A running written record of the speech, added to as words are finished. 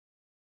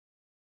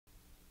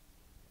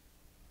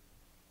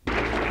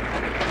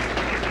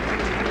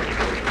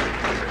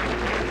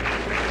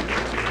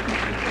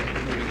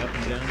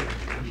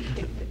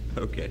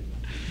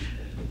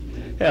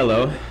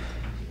Hello.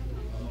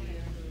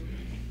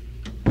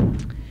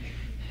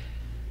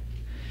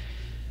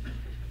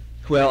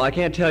 Well, I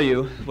can't tell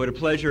you what a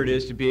pleasure it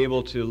is to be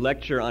able to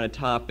lecture on a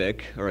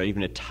topic, or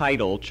even a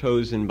title,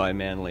 chosen by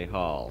Manly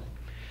Hall.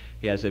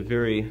 He has a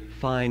very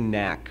fine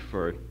knack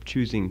for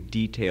choosing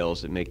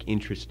details that make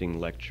interesting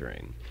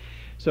lecturing.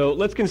 So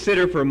let's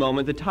consider for a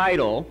moment the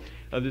title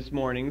of this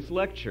morning's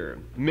lecture,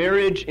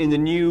 Marriage in the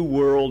New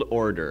World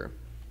Order.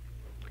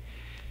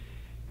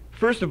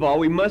 First of all,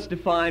 we must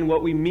define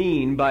what we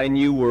mean by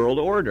New World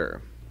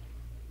Order.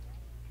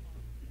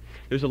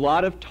 There's a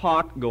lot of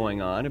talk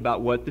going on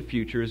about what the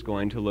future is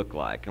going to look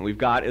like, and we've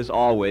got, as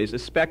always, a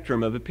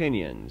spectrum of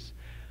opinions.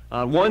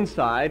 On one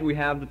side, we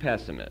have the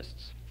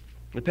pessimists.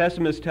 The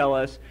pessimists tell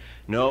us,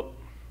 nope,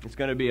 it's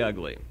going to be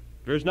ugly.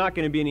 There's not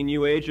going to be any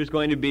new age, there's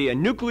going to be a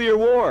nuclear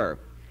war.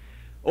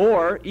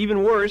 Or,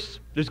 even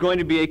worse, there's going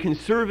to be a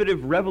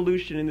conservative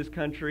revolution in this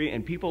country,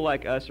 and people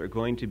like us are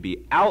going to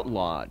be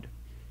outlawed.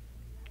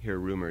 Hear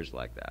rumors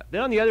like that.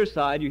 Then on the other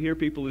side, you hear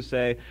people who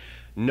say,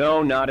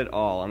 no, not at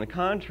all. On the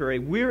contrary,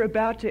 we're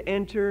about to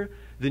enter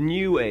the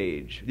new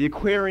age, the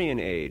Aquarian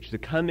age, the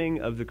coming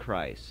of the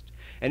Christ.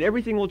 And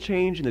everything will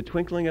change in the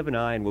twinkling of an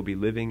eye, and we'll be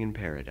living in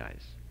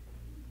paradise.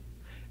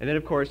 And then,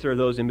 of course, there are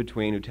those in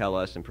between who tell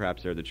us, and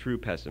perhaps they're the true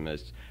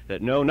pessimists,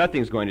 that no,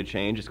 nothing's going to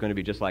change. It's going to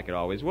be just like it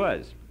always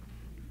was.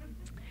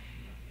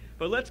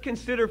 But let's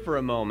consider for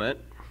a moment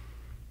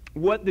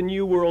what the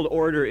New World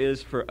Order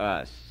is for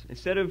us.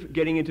 Instead of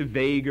getting into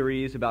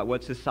vagaries about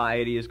what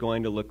society is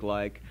going to look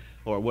like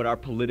or what our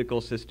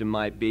political system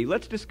might be,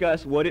 let's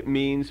discuss what it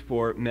means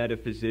for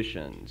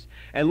metaphysicians.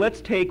 And let's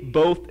take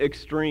both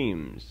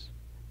extremes.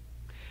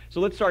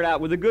 So let's start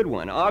out with a good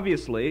one.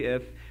 Obviously,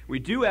 if we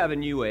do have a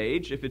new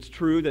age, if it's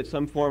true that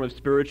some form of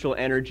spiritual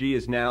energy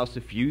is now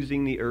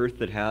suffusing the earth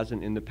that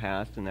hasn't in the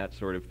past and that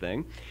sort of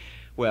thing,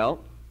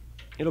 well,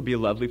 it'll be a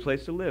lovely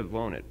place to live,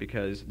 won't it?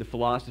 Because the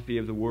philosophy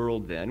of the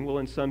world then will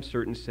in some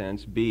certain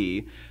sense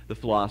be the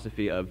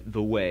philosophy of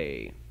the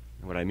way.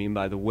 And what I mean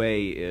by the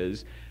way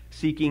is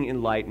seeking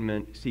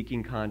enlightenment,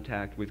 seeking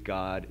contact with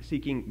God,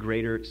 seeking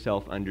greater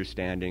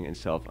self-understanding and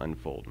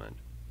self-unfoldment.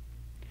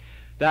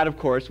 That, of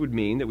course, would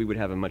mean that we would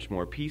have a much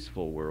more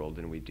peaceful world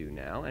than we do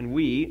now, and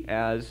we,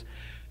 as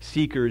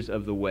seekers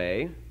of the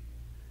way,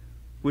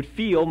 would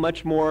feel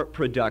much more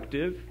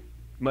productive,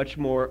 much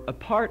more a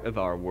part of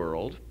our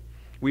world.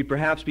 We'd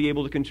perhaps be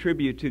able to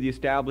contribute to the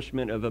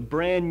establishment of a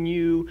brand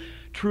new,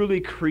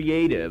 truly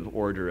creative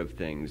order of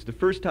things. The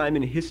first time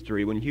in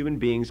history when human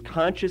beings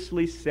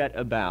consciously set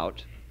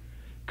about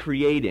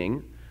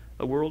creating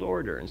a world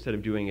order instead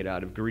of doing it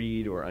out of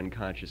greed or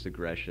unconscious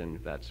aggression,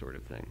 that sort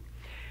of thing.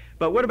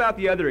 But what about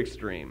the other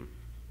extreme?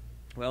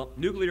 Well,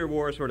 nuclear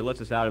war sort of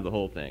lets us out of the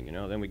whole thing, you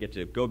know, then we get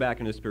to go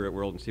back into the spirit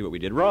world and see what we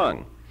did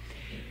wrong.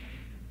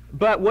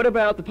 But what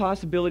about the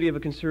possibility of a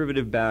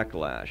conservative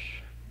backlash?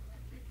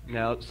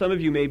 Now, some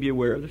of you may be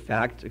aware of the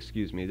fact,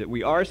 that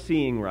we are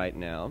seeing right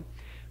now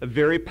a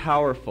very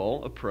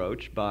powerful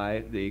approach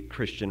by the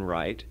Christian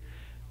right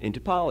into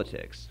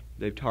politics.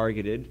 They've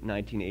targeted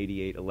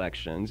 1988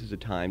 elections as a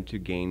time to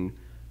gain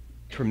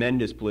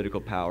tremendous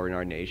political power in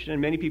our nation,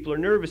 and many people are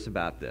nervous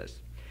about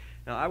this.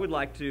 Now, I would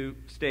like to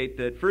state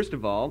that, first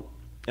of all,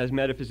 as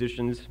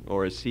metaphysicians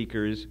or as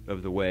seekers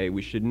of the way,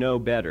 we should know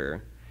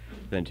better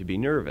than to be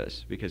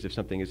nervous, because if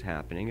something is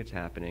happening, it's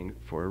happening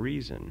for a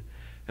reason.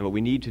 And what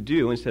we need to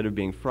do, instead of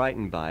being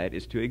frightened by it,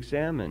 is to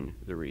examine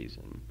the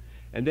reason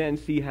and then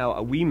see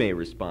how we may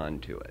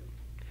respond to it.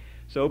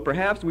 So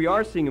perhaps we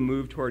are seeing a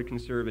move toward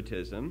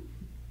conservatism.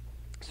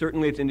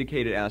 Certainly it's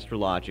indicated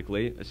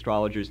astrologically.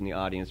 Astrologers in the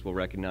audience will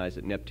recognize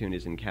that Neptune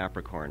is in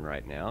Capricorn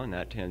right now, and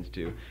that tends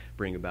to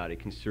bring about a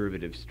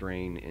conservative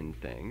strain in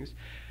things.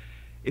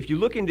 If you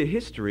look into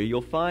history,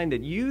 you'll find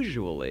that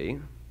usually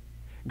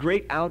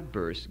great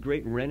outbursts,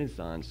 great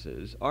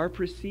renaissances are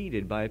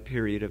preceded by a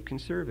period of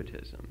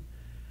conservatism.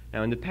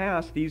 Now, in the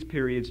past, these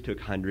periods took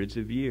hundreds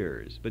of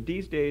years, but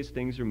these days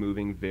things are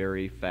moving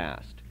very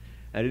fast.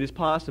 And it is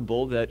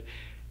possible that,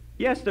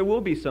 yes, there will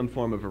be some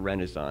form of a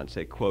renaissance,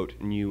 a, quote,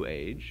 new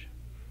age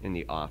in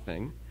the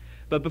offing.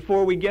 But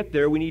before we get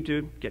there, we need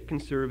to get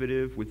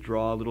conservative,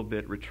 withdraw a little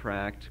bit,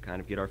 retract,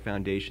 kind of get our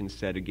foundations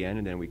set again,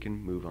 and then we can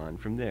move on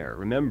from there.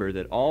 Remember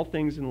that all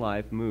things in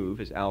life move,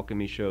 as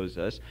alchemy shows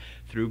us,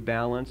 through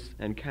balance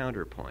and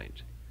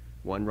counterpoint.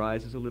 One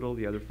rises a little,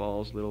 the other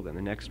falls a little, then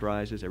the next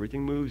rises.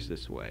 Everything moves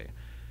this way.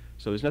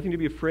 So there's nothing to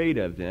be afraid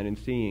of then in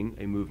seeing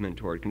a movement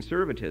toward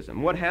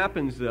conservatism. What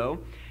happens, though,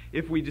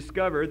 if we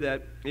discover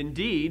that,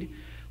 indeed,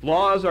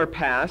 laws are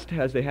passed,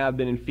 as they have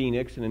been in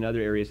Phoenix and in other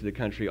areas of the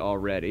country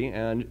already,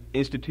 and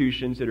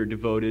institutions that are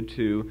devoted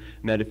to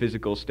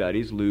metaphysical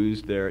studies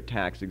lose their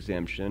tax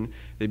exemption,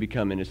 they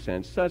become, in a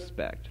sense,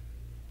 suspect.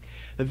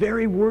 The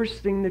very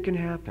worst thing that can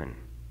happen,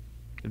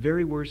 the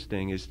very worst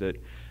thing is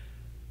that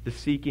the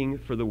seeking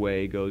for the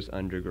way goes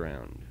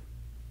underground.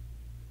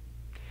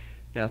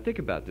 Now, think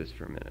about this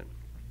for a minute.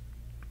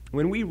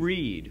 When we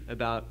read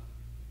about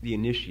the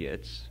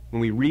initiates, when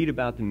we read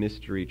about the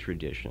mystery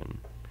tradition,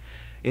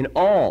 in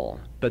all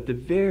but the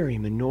very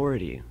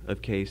minority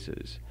of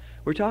cases,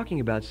 We're talking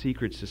about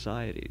secret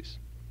societies.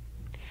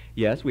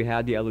 Yes, we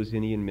had the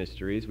Eleusinian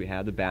mysteries, we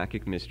had the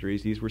Bacchic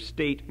mysteries. These were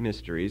state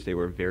mysteries. They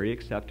were very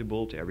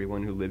acceptable to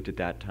everyone who lived at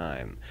that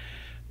time.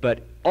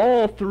 But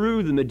all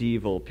through the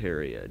medieval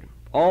period,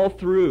 all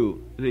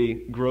through the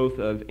growth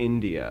of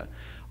India,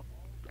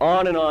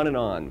 on and on and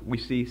on, we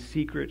see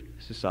secret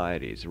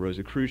societies. The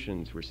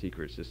Rosicrucians were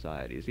secret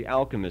societies. The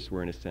alchemists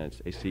were, in a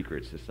sense, a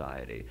secret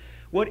society.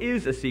 What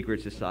is a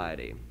secret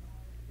society?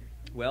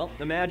 Well,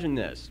 imagine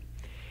this.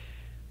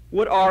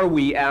 What are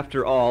we,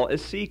 after all,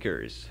 as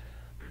seekers?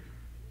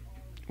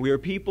 We are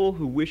people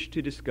who wish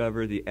to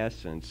discover the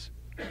essence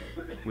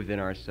within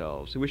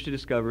ourselves, who wish to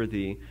discover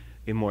the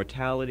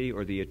immortality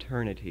or the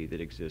eternity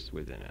that exists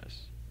within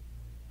us.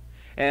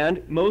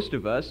 And most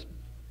of us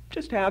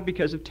just have,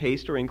 because of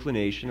taste or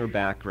inclination or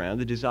background,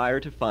 the desire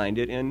to find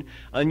it in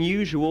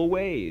unusual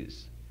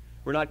ways.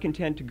 We're not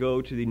content to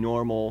go to the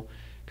normal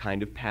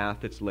kind of path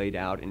that's laid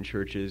out in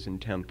churches and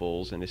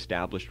temples and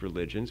established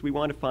religions. We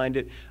want to find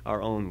it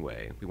our own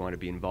way. We want to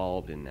be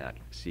involved in that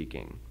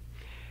seeking.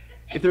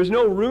 If there's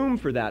no room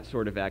for that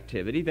sort of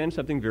activity, then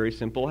something very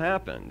simple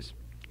happens.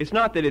 It's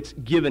not that it's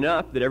given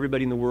up, that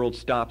everybody in the world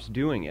stops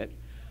doing it.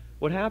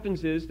 What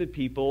happens is that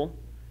people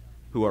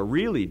who are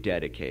really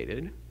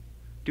dedicated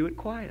do it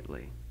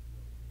quietly.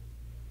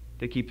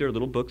 They keep their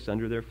little books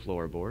under their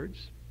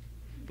floorboards.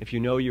 If you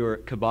know your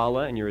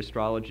Kabbalah and your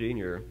astrology and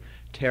your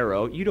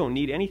tarot, you don't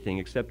need anything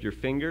except your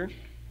finger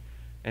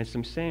and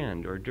some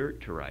sand or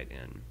dirt to write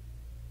in.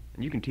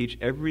 And you can teach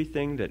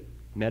everything that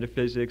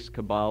metaphysics,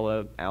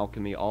 Kabbalah,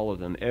 alchemy, all of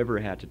them ever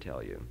had to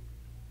tell you.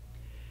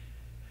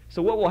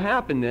 So what will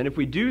happen then if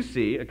we do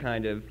see a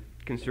kind of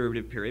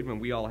conservative period when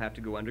we all have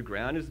to go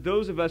underground is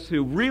those of us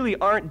who really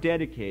aren't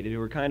dedicated,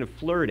 who are kind of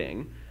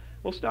flirting,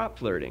 will stop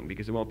flirting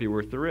because it won't be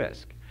worth the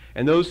risk.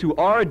 And those who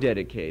are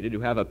dedicated, who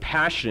have a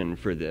passion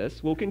for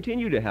this, will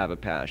continue to have a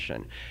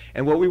passion.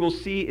 And what we will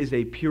see is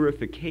a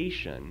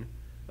purification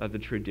of the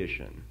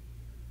tradition,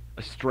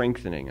 a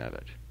strengthening of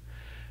it.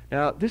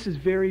 Now, this is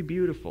very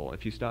beautiful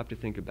if you stop to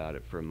think about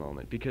it for a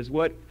moment, because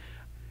what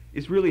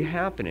is really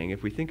happening,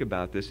 if we think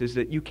about this, is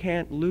that you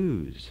can't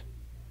lose.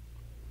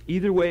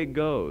 Either way it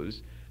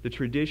goes, the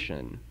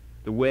tradition,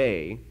 the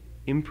way,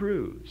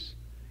 improves.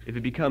 If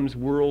it becomes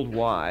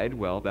worldwide,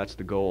 well, that's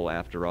the goal,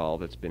 after all,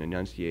 that's been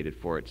enunciated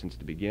for it since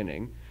the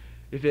beginning.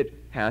 If it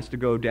has to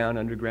go down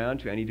underground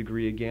to any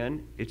degree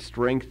again, it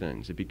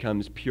strengthens, it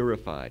becomes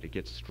purified, it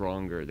gets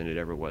stronger than it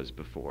ever was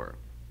before.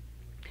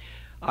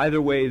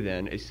 Either way,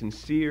 then, a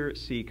sincere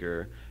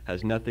seeker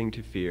has nothing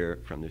to fear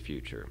from the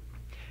future.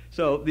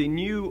 So the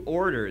new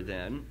order,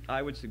 then,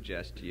 I would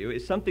suggest to you,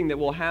 is something that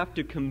will have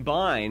to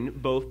combine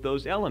both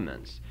those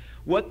elements.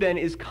 What, then,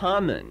 is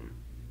common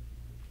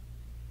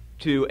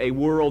to a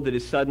world that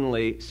is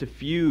suddenly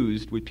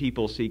suffused with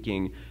people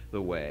seeking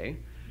the way,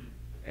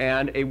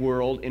 and a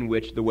world in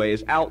which the way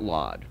is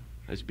outlawed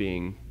as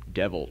being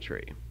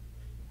deviltry?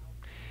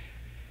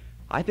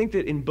 I think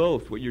that in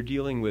both, what you're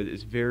dealing with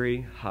is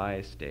very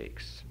high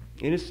stakes.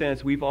 In a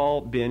sense, we've all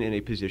been in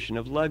a position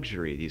of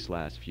luxury these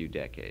last few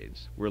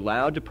decades. We're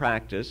allowed to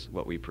practice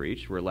what we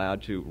preach. We're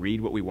allowed to read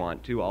what we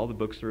want to. All the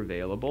books are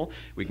available.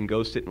 We can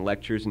go sit in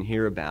lectures and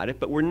hear about it,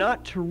 but we're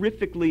not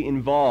terrifically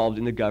involved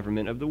in the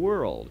government of the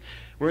world.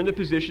 We're in the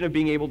position of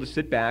being able to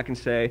sit back and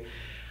say,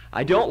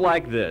 I don't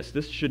like this.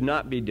 This should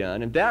not be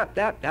done, and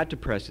that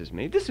depresses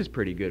me. This is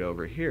pretty good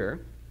over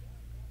here.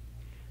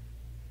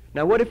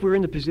 Now, what if we're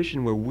in the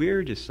position where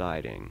we're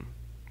deciding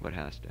what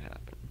has to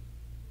happen?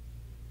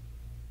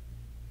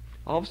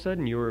 All of a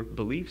sudden, your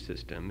belief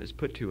system is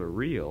put to a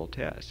real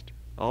test.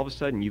 All of a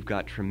sudden, you've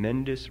got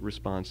tremendous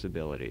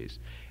responsibilities.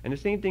 And the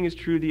same thing is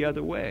true the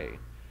other way.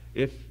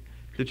 If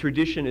the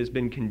tradition has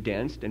been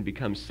condensed and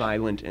become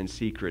silent and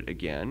secret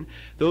again,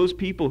 those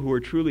people who are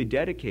truly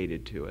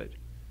dedicated to it,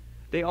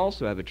 they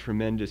also have a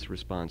tremendous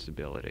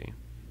responsibility.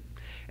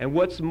 And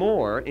what's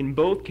more, in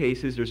both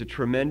cases, there's a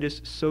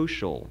tremendous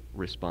social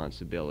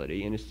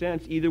responsibility. In a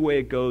sense, either way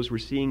it goes, we're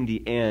seeing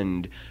the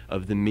end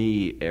of the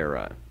me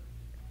era.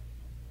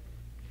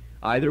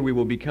 Either we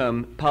will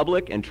become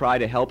public and try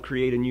to help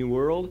create a new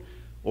world,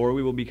 or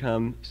we will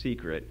become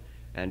secret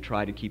and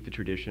try to keep the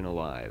tradition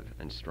alive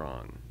and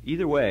strong.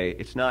 Either way,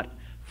 it's not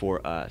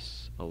for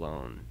us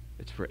alone.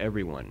 It's for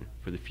everyone,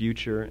 for the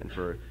future and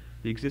for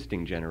the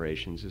existing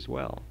generations as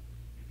well.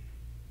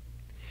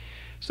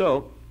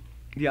 So,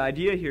 the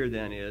idea here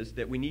then is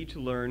that we need to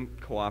learn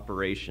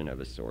cooperation of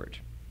a sort.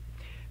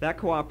 That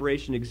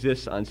cooperation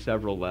exists on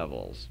several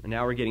levels. And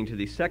now we're getting to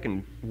the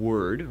second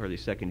word, or the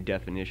second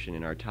definition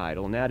in our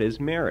title, and that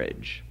is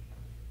marriage.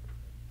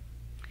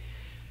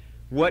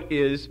 What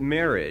is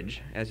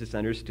marriage as it's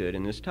understood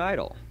in this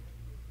title?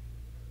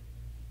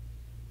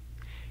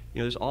 You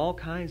know, there's all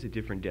kinds of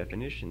different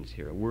definitions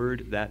here, a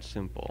word that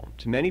simple.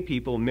 To many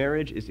people,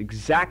 marriage is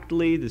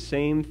exactly the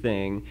same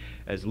thing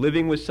as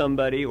living with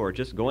somebody or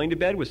just going to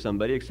bed with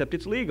somebody, except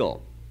it's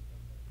legal.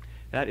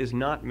 That is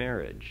not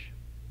marriage.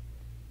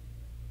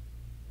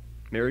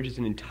 Marriage is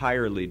an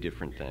entirely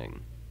different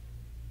thing.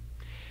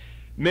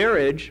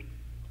 Marriage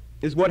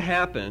is what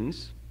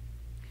happens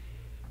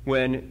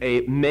when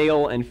a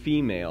male and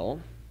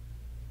female,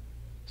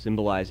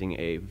 symbolizing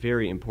a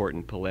very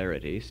important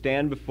polarity,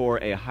 stand before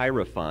a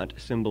hierophant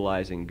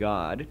symbolizing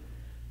God,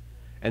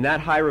 and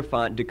that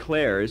hierophant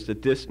declares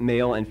that this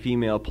male and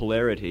female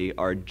polarity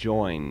are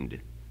joined.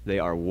 They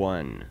are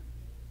one.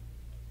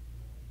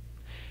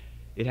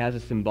 It has a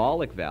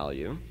symbolic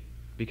value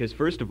because,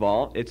 first of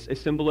all, it's a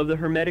symbol of the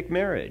Hermetic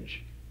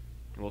marriage.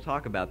 And we'll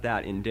talk about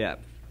that in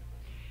depth.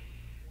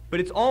 But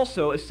it's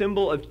also a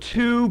symbol of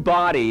two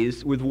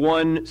bodies with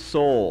one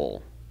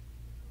soul.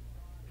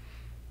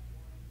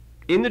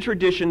 In the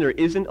tradition, there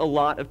isn't a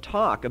lot of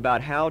talk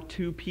about how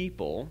two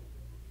people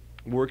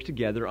work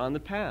together on the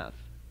path.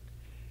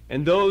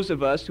 And those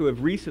of us who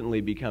have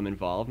recently become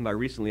involved, and by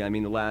recently I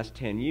mean the last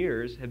 10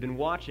 years, have been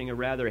watching a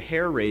rather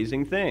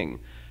hair-raising thing.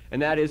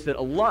 And that is that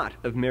a lot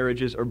of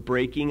marriages are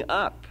breaking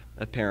up,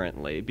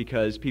 apparently,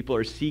 because people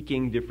are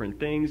seeking different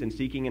things and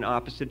seeking in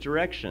opposite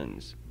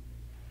directions.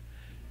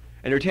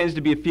 And there tends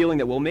to be a feeling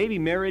that, well, maybe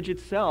marriage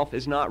itself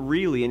is not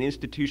really an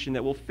institution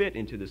that will fit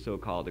into the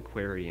so-called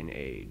Aquarian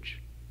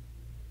age.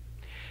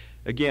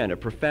 Again, a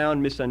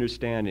profound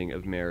misunderstanding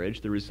of marriage,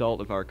 the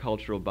result of our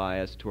cultural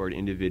bias toward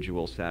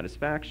individual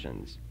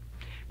satisfactions.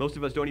 Most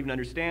of us don't even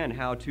understand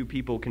how two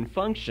people can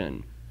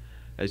function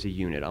as a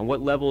unit. On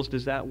what levels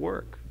does that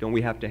work? Don't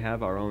we have to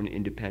have our own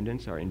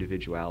independence, our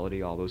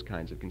individuality, all those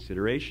kinds of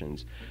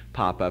considerations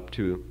pop up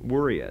to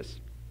worry us?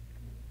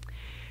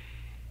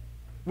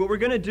 What we're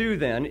going to do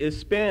then is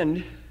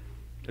spend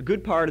a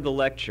good part of the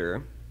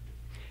lecture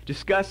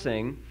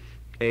discussing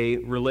a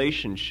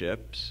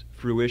relationship's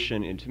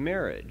fruition into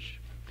marriage.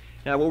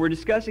 Now, what we're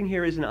discussing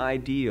here is an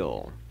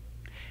ideal.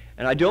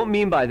 And I don't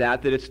mean by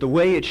that it's the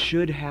way it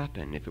should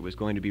happen if it was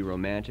going to be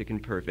romantic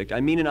and perfect. I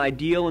mean an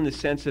ideal in the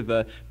sense of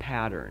a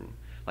pattern,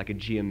 like a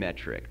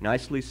geometric,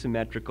 nicely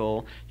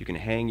symmetrical. You can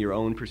hang your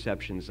own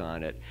perceptions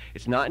on it.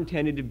 It's not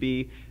intended to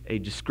be a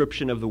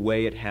description of the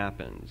way it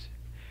happens.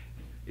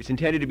 It's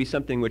intended to be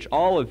something which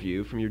all of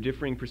you, from your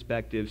differing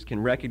perspectives,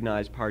 can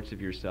recognize parts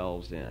of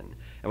yourselves in.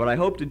 And what I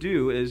hope to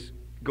do is,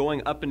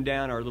 going up and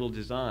down our little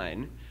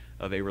design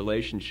of a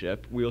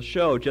relationship, we'll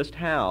show just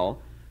how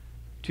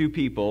two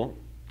people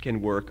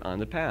can work on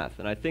the path.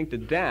 And I think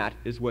that that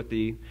is what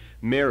the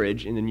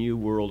marriage in the New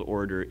World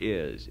Order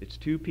is. It's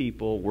two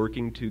people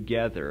working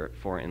together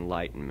for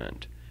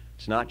enlightenment.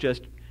 It's not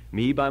just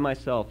me by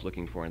myself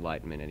looking for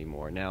enlightenment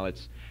anymore. Now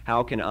it's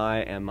how can I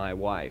and my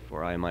wife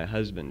or I and my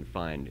husband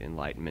find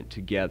enlightenment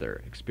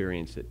together,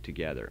 experience it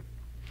together.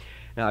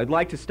 Now, I'd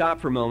like to stop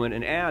for a moment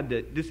and add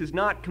that this is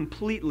not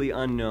completely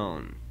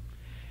unknown.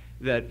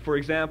 That, for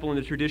example, in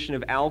the tradition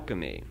of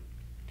alchemy,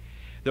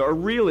 there are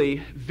really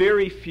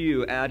very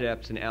few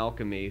adepts in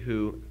alchemy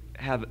who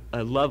have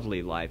a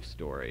lovely life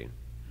story.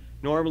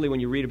 Normally, when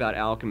you read about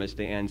alchemists,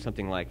 they end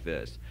something like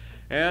this.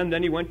 And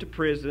then he went to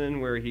prison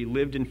where he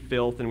lived in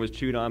filth and was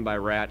chewed on by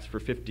rats for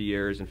 50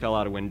 years and fell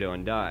out a window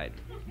and died.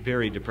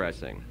 Very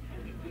depressing.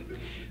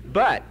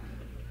 But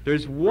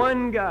there's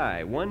one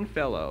guy, one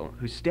fellow,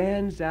 who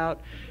stands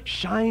out,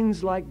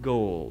 shines like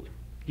gold.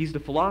 He's the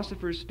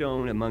philosopher's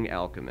stone among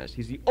alchemists.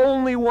 He's the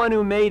only one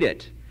who made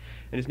it.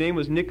 And his name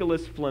was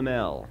Nicholas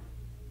Flamel.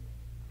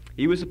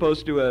 He was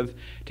supposed to have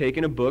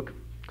taken a book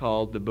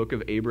called the Book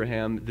of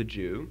Abraham the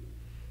Jew,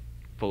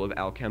 full of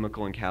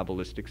alchemical and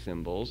Kabbalistic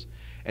symbols,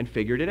 and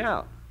figured it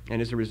out.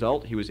 And as a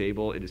result, he was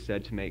able, it is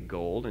said, to make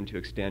gold and to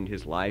extend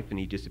his life, and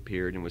he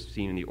disappeared and was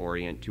seen in the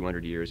Orient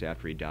 200 years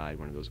after he died,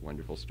 one of those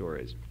wonderful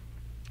stories.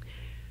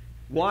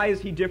 Why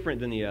is he different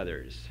than the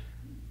others?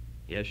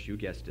 Yes, you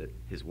guessed it,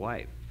 his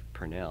wife,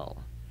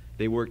 Purnell.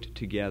 They worked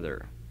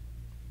together.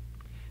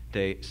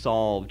 They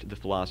solved the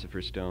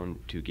Philosopher's Stone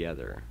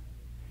together.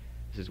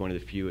 This is one of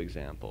the few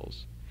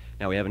examples.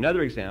 Now we have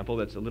another example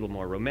that's a little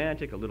more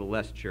romantic, a little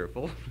less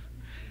cheerful,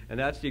 and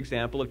that's the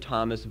example of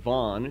Thomas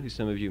Vaughan, who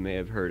some of you may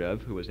have heard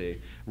of, who was a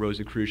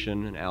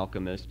Rosicrucian, an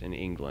alchemist in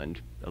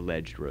England,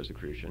 alleged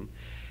Rosicrucian.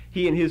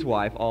 He and his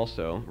wife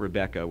also,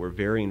 Rebecca, were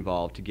very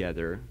involved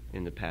together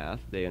in the path.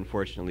 They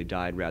unfortunately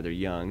died rather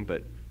young,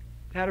 but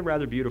had a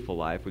rather beautiful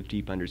life with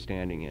deep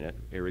understanding in it,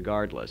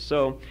 irregardless.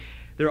 So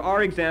there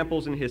are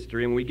examples in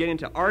history, and when we get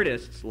into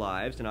artists'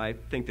 lives, and I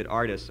think that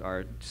artists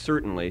are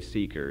certainly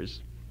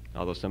seekers,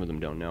 although some of them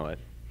don't know it,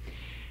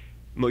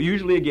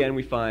 usually, again,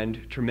 we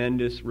find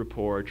tremendous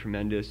rapport,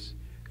 tremendous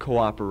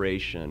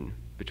cooperation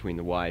between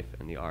the wife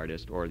and the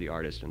artist, or the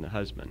artist and the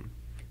husband.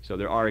 So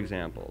there are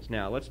examples.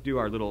 Now, let's do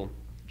our little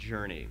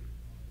journey.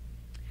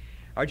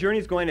 Our journey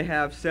is going to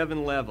have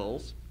 7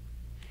 levels.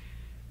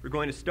 We're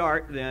going to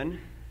start, then,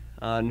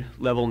 on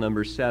level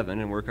number 7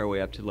 and work our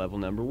way up to level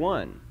number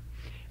 1.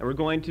 And we're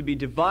going to be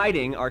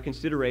dividing our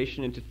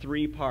consideration into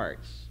 3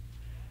 parts.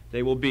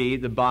 They will be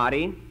the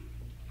body,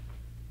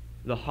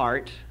 the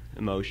heart,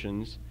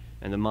 emotions,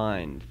 and the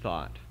mind,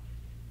 thought.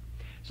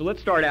 So let's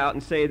start out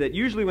and say that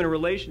usually when a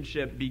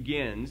relationship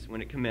begins,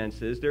 when it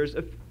commences, there's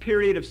a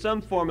period of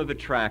some form of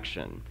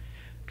attraction,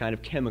 kind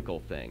of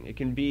chemical thing. It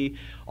can be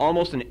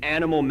almost an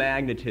animal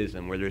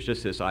magnetism where there's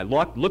just this, I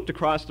looked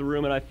across the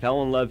room and I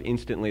fell in love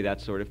instantly,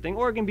 that sort of thing.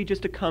 Or it can be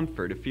just a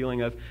comfort, a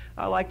feeling of,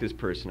 I like this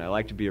person, I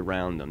like to be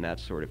around them, that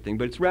sort of thing.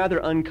 But it's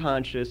rather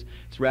unconscious,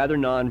 it's rather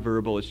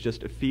nonverbal, it's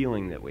just a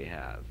feeling that we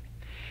have.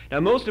 Now,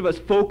 most of us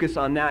focus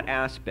on that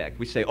aspect.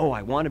 We say, oh,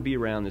 I want to be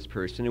around this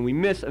person, and we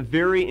miss a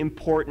very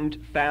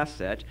important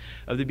facet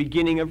of the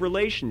beginning of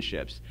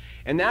relationships.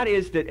 And that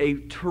is that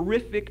a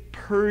terrific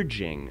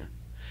purging,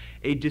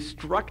 a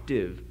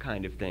destructive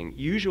kind of thing,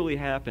 usually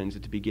happens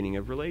at the beginning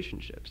of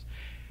relationships.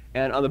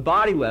 And on the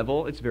body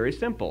level, it's very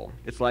simple.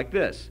 It's like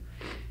this.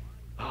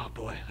 Oh,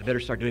 boy, I better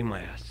start doing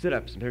my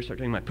sit-ups. I better start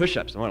doing my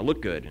push-ups. I want to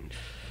look good. And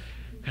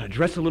kind of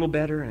dress a little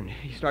better, and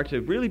you start to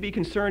really be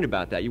concerned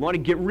about that. You want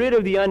to get rid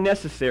of the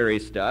unnecessary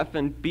stuff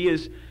and be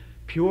as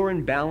pure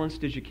and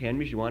balanced as you can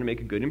because you want to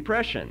make a good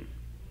impression.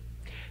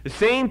 The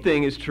same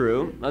thing is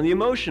true on the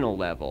emotional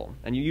level,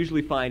 and you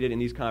usually find it in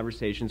these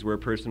conversations where a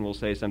person will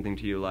say something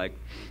to you like,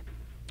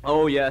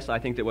 oh yes, I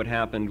think that what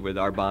happened with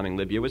our bombing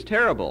Libya was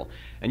terrible,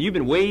 and you've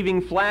been waving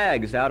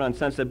flags out on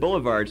Sunset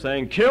Boulevard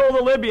saying, kill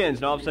the Libyans,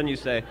 and all of a sudden you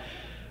say,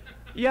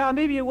 yeah,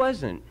 maybe it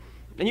wasn't.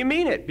 And you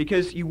mean it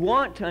because you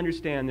want to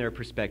understand their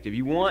perspective.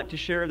 You want to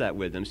share that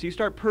with them. So you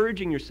start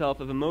purging yourself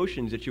of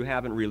emotions that you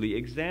haven't really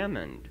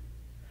examined.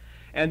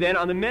 And then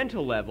on the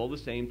mental level, the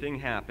same thing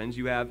happens.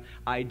 You have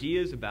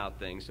ideas about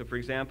things. So for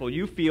example,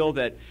 you feel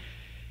that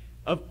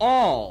of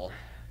all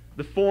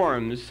the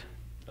forms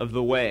of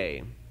the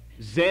way,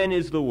 Zen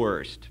is the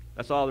worst.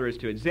 That's all there is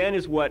to it. Zen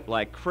is what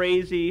like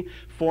crazy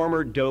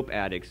former dope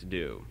addicts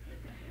do.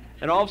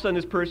 And all of a sudden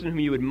this person whom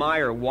you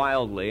admire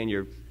wildly and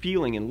you're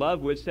feeling in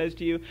love with says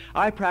to you,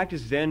 I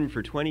practiced Zen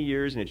for 20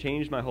 years and it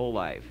changed my whole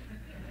life.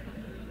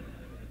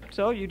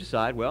 So you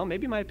decide, well,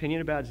 maybe my opinion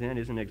about Zen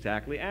isn't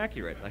exactly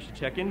accurate. I should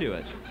check into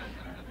it.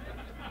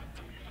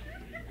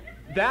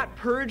 That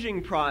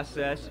purging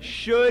process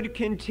should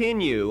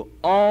continue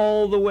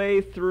all the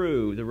way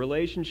through the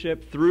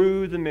relationship,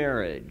 through the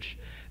marriage.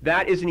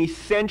 That is an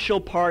essential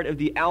part of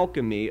the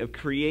alchemy of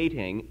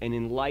creating an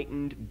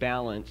enlightened,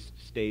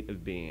 balanced state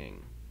of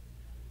being.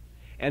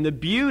 And the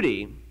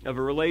beauty of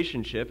a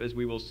relationship, as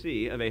we will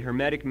see, of a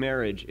hermetic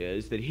marriage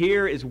is that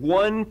here is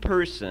one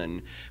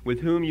person with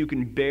whom you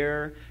can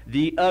bear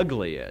the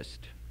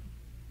ugliest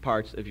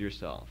parts of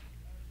yourself.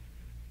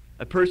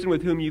 A person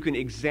with whom you can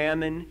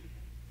examine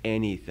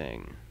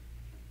anything.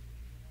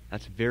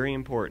 That's very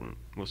important.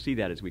 We'll see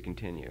that as we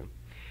continue.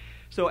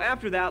 So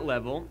after that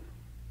level,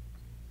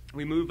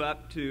 we move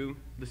up to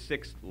the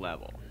 6th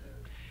level.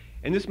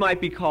 And this might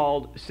be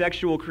called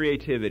sexual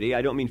creativity.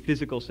 I don't mean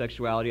physical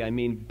sexuality, I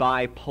mean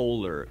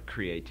bipolar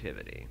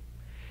creativity.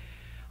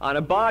 On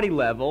a body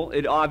level,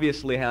 it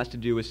obviously has to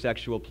do with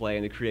sexual play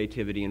and the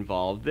creativity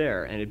involved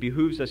there. And it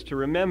behooves us to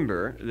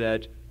remember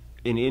that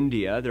in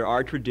India, there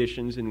are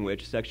traditions in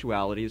which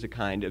sexuality is a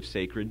kind of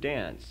sacred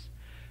dance.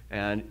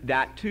 And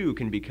that, too,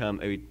 can become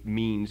a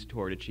means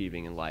toward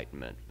achieving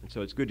enlightenment. And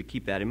so it's good to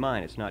keep that in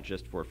mind. It's not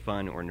just for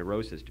fun or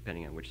neurosis,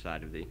 depending on which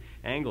side of the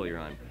angle you're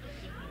on.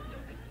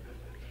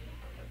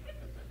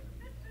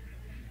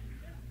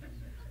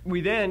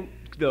 We then,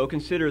 though,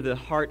 consider the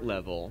heart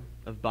level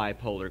of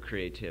bipolar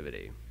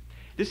creativity.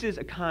 This is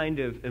a kind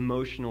of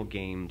emotional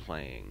game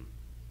playing.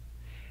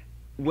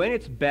 When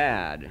it's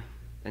bad,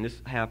 and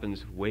this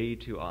happens way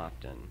too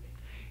often,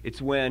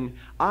 it's when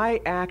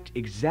I act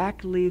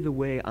exactly the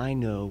way I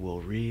know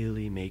will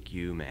really make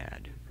you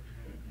mad.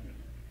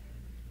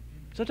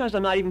 Sometimes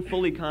I'm not even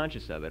fully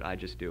conscious of it, I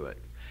just do it.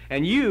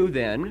 And you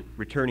then,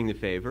 returning the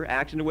favor,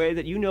 act in a way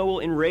that you know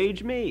will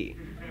enrage me.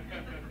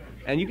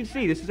 And you can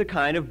see this is a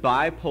kind of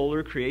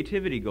bipolar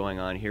creativity going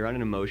on here on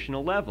an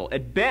emotional level.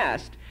 At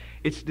best,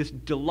 it's this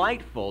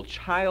delightful,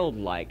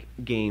 childlike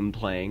game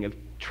playing of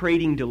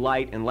trading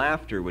delight and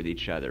laughter with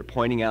each other,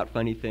 pointing out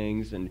funny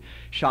things and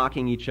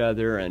shocking each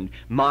other and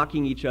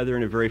mocking each other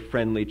in a very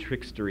friendly,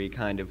 trickstery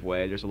kind of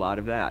way. There's a lot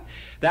of that.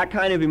 That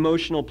kind of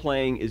emotional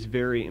playing is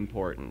very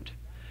important.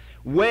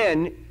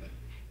 When,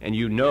 and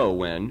you know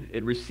when,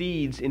 it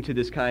recedes into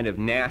this kind of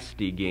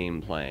nasty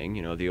game playing,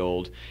 you know, the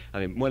old,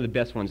 one of the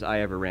best ones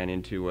I ever ran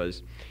into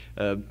was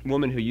a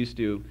woman who used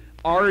to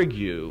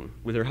argue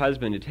with her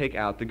husband to take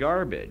out the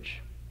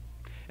garbage.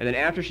 And then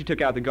after she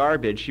took out the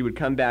garbage, she would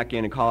come back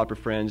in and call up her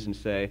friends and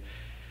say,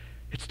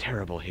 it's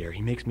terrible here.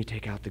 He makes me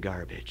take out the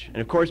garbage.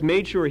 And of course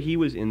made sure he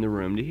was in the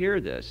room to hear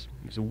this.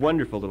 It was a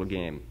wonderful little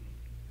game.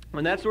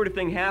 When that sort of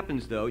thing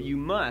happens, though, you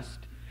must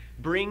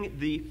bring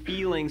the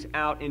feelings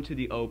out into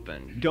the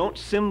open. Don't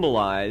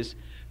symbolize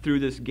through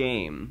this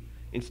game.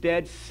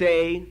 Instead,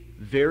 say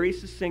very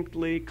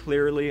succinctly,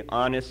 clearly,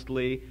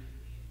 honestly,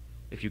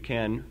 if you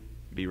can,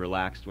 be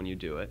relaxed when you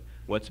do it,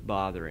 what's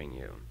bothering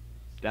you.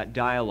 That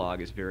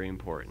dialogue is very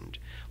important.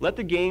 Let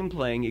the game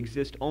playing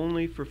exist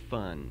only for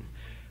fun.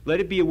 Let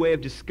it be a way of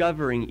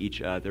discovering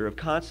each other, of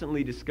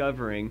constantly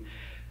discovering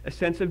a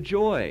sense of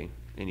joy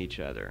in each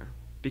other.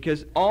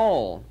 Because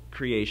all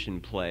creation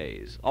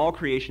plays. All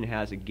creation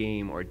has a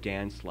game or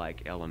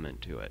dance-like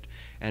element to it.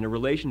 And a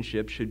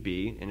relationship should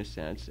be, in a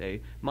sense,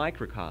 a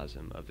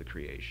microcosm of the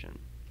creation.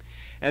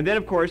 And then,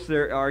 of course,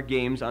 there are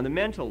games on the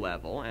mental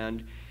level,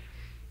 and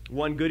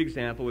one good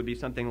example would be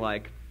something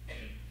like,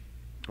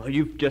 well,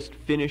 you've just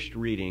finished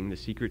reading The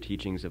Secret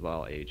Teachings of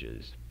All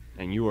Ages,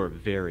 and you are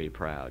very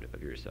proud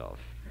of yourself.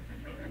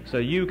 So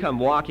you come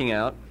walking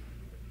out,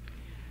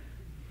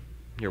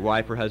 your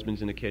wife or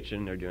husband's in the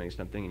kitchen, they're doing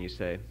something, and you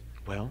say,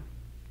 well,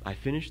 I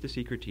finished The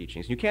Secret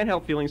Teachings. You can't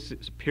help feeling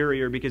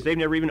superior because they've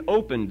never even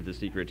opened The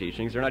Secret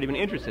Teachings. They're not even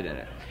interested in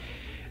it.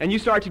 And you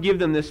start to give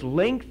them this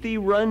lengthy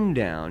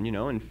rundown,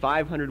 in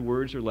 500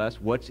 words or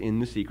less, what's in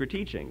The Secret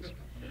Teachings,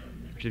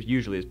 which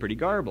usually is pretty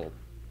garbled.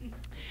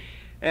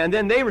 And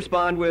then they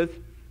respond with,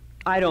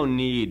 I don't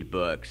need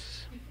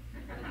books,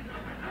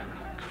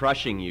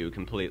 crushing you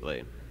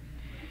completely.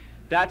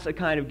 That's a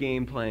kind of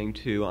game playing,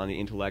 too, on the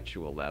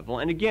intellectual level.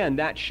 And again,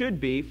 that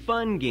should be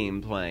fun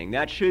game playing.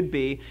 That should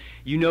be,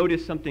 you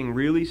noticed something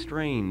really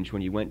strange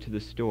when you went to the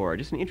store.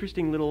 Just an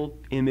interesting little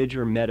image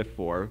or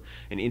metaphor,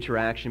 an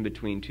interaction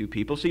between two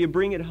people. So you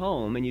bring it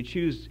home and you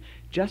choose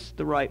just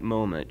the right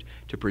moment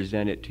to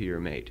present it to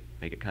your mate.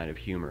 Make it kind of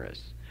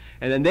humorous.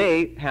 And then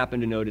they happen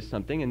to notice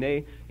something and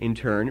they, in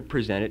turn,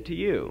 present it to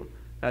you.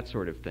 That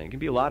sort of thing. It can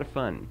be a lot of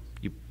fun.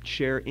 You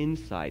share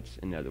insights,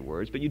 in other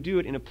words, but you do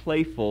it in a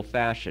playful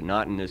fashion,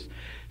 not in this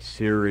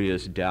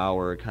serious,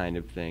 dour kind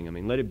of thing. I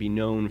mean, let it be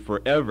known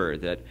forever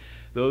that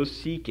those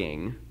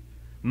seeking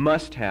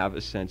must have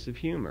a sense of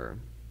humor.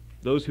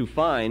 Those who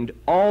find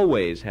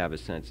always have a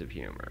sense of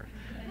humor.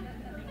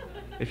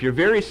 If you're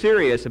very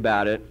serious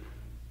about it,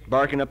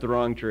 barking up the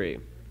wrong tree.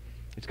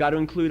 It's got to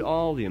include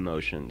all the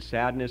emotions,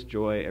 sadness,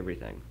 joy,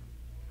 everything.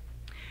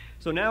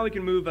 So now we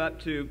can move up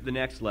to the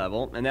next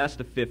level, and that's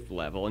the 5th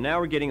level. And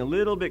now we're getting a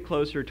little bit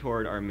closer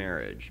toward our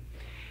marriage.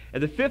 At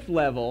the 5th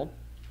level,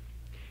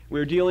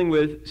 we're dealing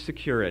with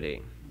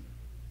security.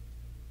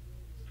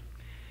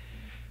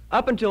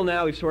 Up until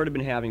now, we've sort of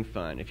been having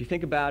fun. If you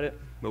think about it,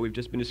 what we've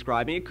just been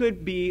describing, it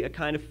could be a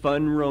kind of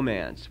fun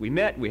romance. We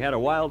met, we had a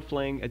wild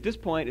fling. At this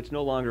point, it's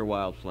no longer a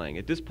wild fling.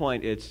 At this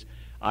point, it's,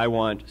 I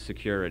want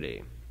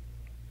security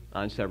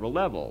on several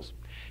levels.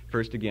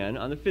 First, again,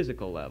 on the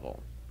physical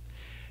level.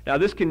 Now,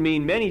 this can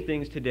mean many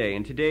things today.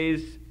 In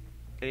today's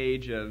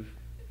age of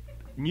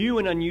new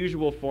and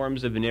unusual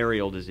forms of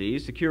venereal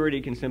disease,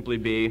 security can simply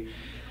be,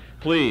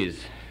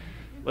 please,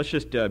 let's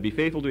just be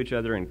faithful to each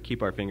other and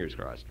keep our fingers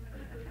crossed.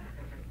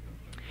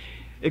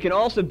 It can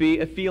also be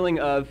a feeling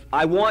of,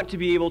 I want to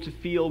be able to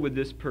feel with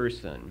this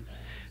person,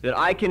 that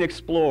I can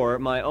explore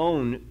my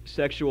own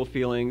sexual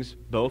feelings,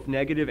 both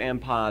negative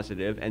and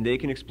positive, and they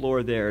can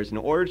explore theirs. In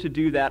order to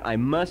do that, I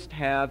must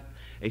have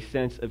a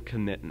sense of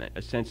commitment,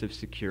 a sense of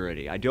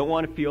security. I don't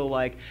want to feel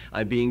like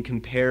I'm being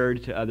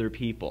compared to other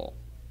people.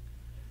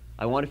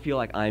 I want to feel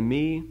like I'm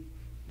me,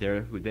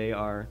 they're who they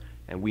are,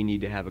 and we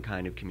need to have a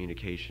kind of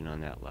communication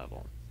on that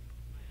level.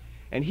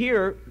 And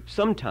here,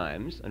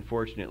 sometimes,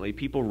 unfortunately,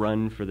 people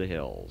run for the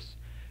hills.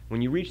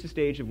 When you reach the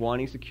stage of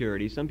wanting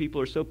security, some people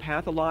are so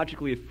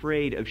pathologically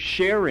afraid of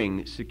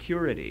sharing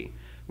security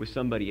with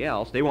somebody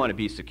else, they want to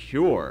be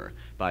secure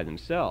by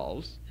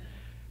themselves,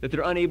 that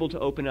they're unable to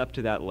open up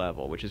to that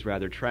level, which is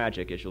rather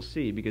tragic, as you'll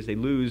see, because they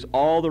lose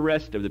all the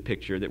rest of the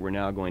picture that we're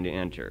now going to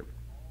enter.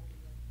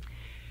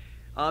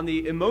 On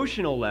the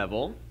emotional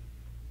level,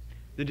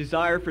 the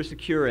desire for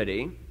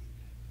security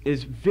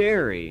is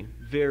very,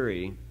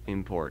 very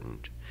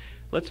important.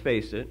 Let's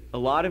face it, a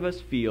lot of us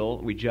feel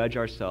we judge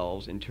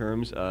ourselves in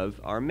terms of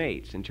our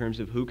mates, in terms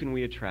of who can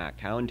we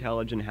attract, how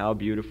intelligent, how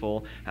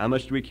beautiful, how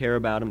much do we care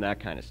about them, that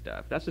kind of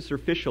stuff. That's a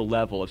superficial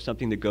level of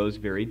something that goes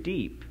very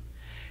deep.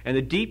 And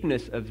the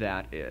deepness of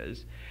that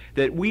is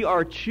that we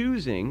are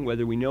choosing,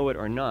 whether we know it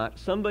or not,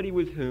 somebody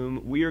with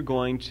whom we are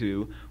going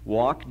to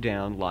walk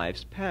down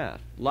life's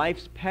path.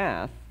 Life's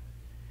path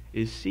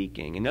is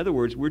seeking. In other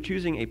words, we're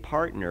choosing a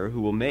partner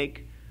who will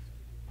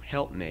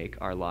help make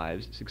our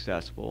lives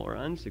successful or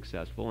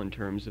unsuccessful in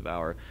terms of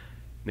our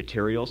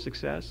material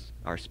success,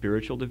 our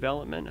spiritual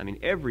development,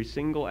 every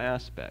single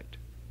aspect.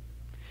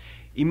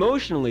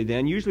 Emotionally,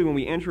 then, usually when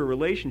we enter a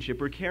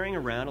relationship, we're carrying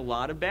around a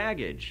lot of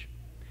baggage.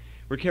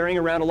 We're carrying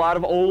around a lot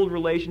of old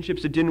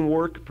relationships that didn't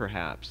work,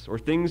 perhaps, or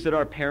things that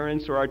our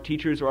parents or our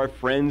teachers or our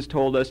friends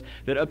told us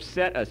that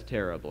upset us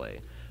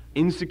terribly.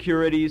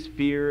 Insecurities,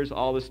 fears,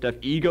 all this stuff.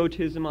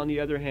 Egotism, on the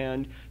other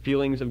hand,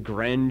 feelings of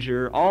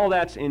grandeur, all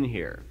that's in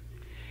here.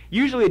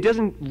 Usually it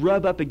doesn't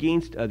rub up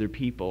against other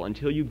people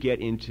until you get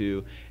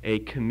into a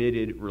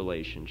committed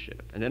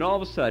relationship. And then all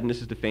of a sudden,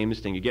 this is the famous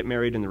thing, you get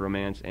married and the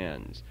romance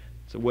ends.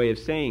 It's a way of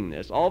saying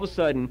this. All of a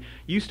sudden,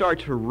 you start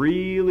to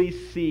really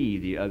see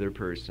the other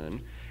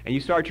person, and you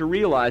start to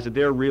realize that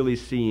they're really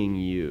seeing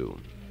you.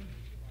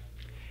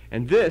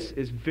 And this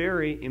is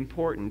very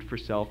important for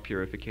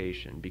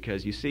self-purification,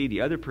 because you see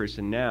the other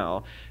person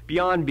now,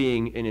 beyond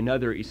being in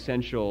another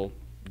essential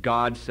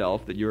God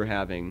self that you're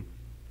having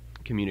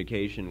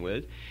communication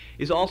with,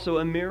 is also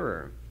a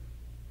mirror.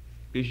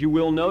 Because you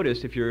will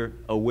notice, if you're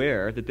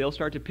aware, that they'll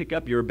start to pick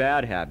up your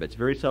bad habits.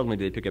 Very seldomly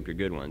do they pick up your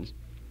good ones.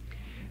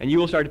 And you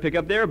will start to pick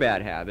up their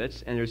bad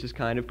habits, and there's this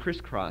kind of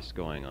crisscross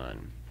going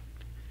on.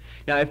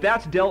 Now, if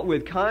that's dealt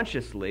with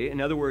consciously,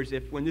 in other words,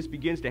 if when this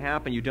begins to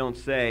happen, you don't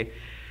say,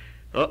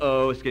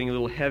 uh-oh, it's getting a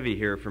little heavy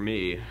here for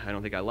me, I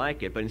don't think I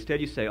like it, but instead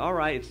you say, all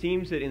right, it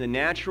seems that in the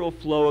natural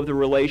flow of the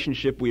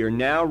relationship, we are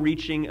now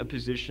reaching a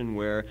position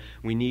where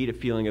we need a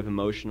feeling of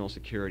emotional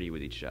security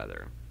with each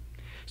other.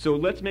 So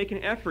let's make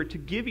an effort to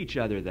give each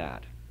other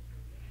that.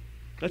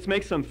 Let's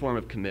make some form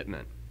of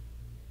commitment.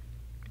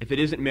 If it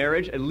isn't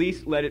marriage, at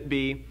least let it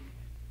be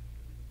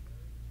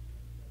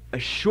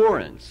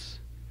assurance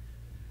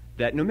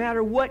that no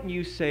matter what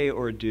you say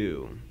or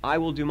do, I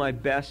will do my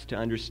best to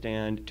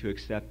understand, to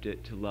accept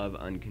it, to love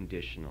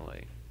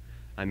unconditionally.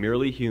 I'm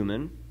merely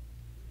human.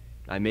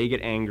 I may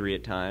get angry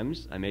at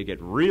times. I may get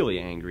really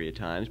angry at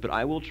times, but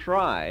I will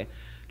try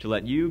to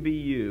let you be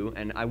you,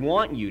 and I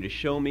want you to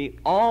show me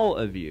all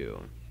of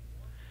you.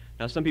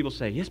 Now, some people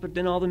say, yes, but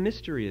then all the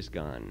mystery is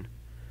gone.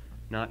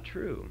 Not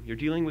true. You're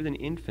dealing with an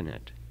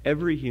infinite.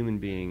 Every human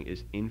being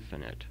is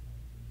infinite.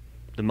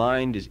 The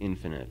mind is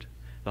infinite.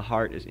 The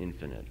heart is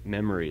infinite.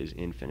 Memory is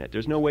infinite.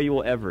 There's no way you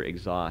will ever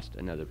exhaust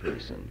another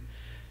person.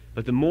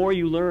 But the more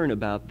you learn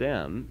about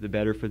them, the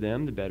better for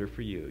them, the better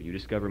for you. You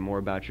discover more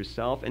about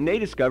yourself, and they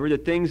discover the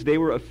things they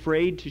were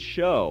afraid to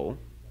show.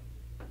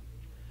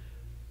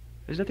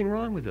 There's nothing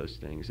wrong with those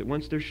things. That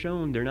once they're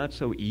shown, they're not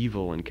so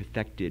evil and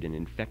cathected and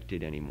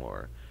infected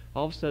anymore.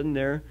 All of a sudden,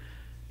 they're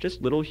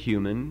just little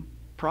human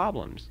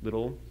problems,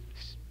 little,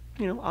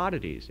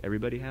 oddities.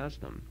 Everybody has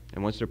them.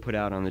 And once they're put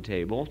out on the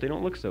table, they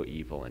don't look so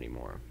evil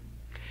anymore.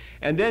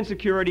 And then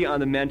security on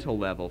the mental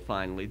level,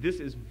 finally. This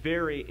is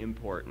very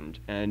important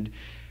and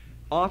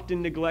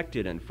often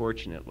neglected,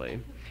 unfortunately.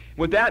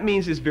 What that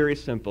means is very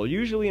simple.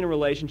 Usually in a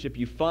relationship,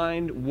 you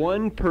find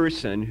one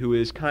person who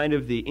is kind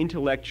of the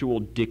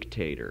intellectual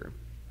dictator.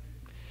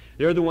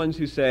 They're the ones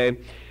who say,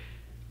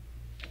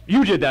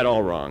 you did that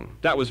all wrong.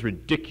 That was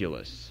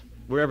ridiculous.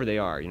 Wherever they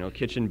are,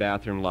 kitchen,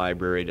 bathroom,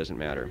 library, doesn't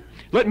matter.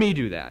 Let me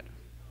do that.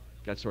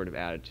 That sort of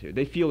attitude.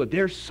 They feel that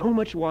they're so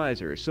much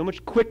wiser, so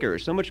much quicker,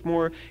 so much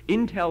more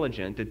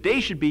intelligent that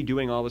they should be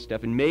doing all this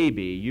stuff, and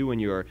maybe you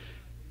and your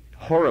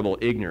horrible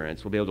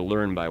ignorance will be able to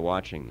learn by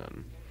watching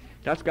them.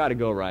 That's got to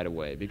go right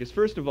away, because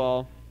first of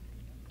all,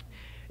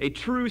 a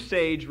true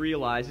sage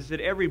realizes that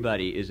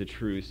everybody is a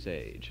true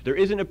sage. There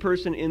isn't a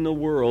person in the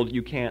world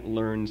you can't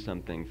learn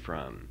something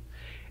from.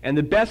 And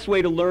the best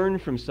way to learn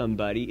from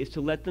somebody is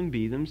to let them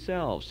be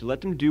themselves, to let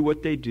them do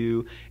what they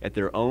do at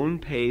their own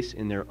pace,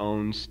 in their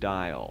own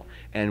style,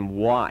 and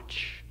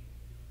watch.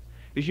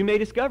 Because you may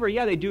discover,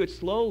 yeah, they do it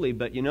slowly,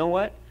 but you know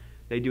what?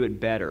 They do it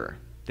better.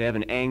 They have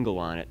an angle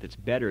on it that's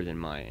better than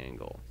my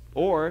angle.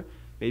 Or,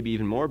 maybe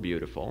even more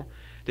beautiful,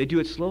 they do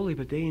it slowly,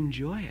 but they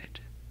enjoy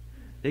it.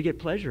 They get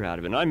pleasure out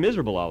of it. And I'm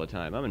miserable all the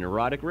time. I'm a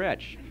neurotic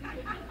wretch.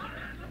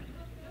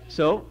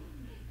 So,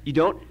 you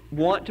don't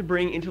want to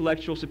bring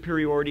intellectual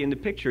superiority in the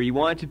picture. You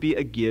want it to be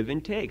a give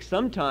and take.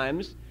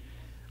 Sometimes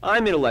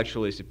I'm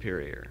intellectually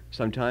superior.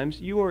 Sometimes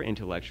you're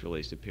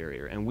intellectually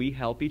superior, and we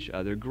help each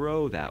other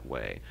grow that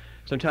way.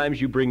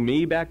 Sometimes you bring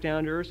me back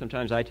down to earth.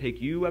 Sometimes I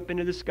take you up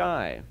into the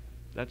sky.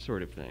 That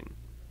sort of thing.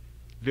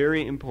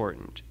 Very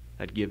important,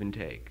 that give and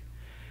take.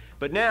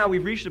 But now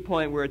we've reached a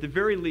point where at the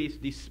very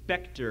least the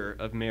specter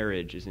of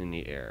marriage is in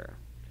the air.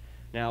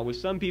 Now with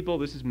some people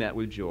this is met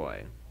with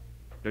joy.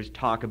 There's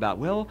talk about,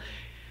 well,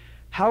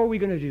 how are we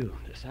going to do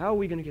this? How are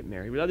we going to get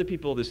married? With other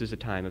people, this is a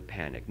time of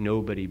panic.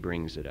 Nobody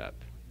brings it up.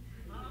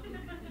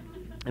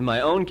 In my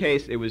own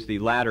case, it was the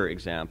latter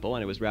example,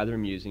 and it was rather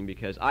amusing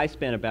because I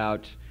spent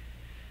about,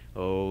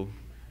 a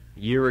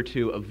year or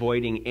two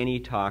avoiding any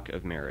talk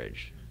of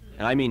marriage.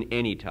 And I mean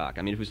any talk.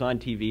 I mean, if it was on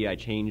TV, I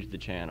changed the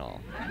channel.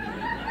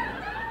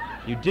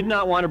 You did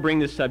not want to bring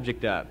this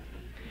subject up.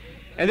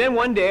 And then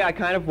one day I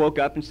kind of woke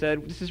up and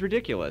said, this is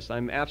ridiculous.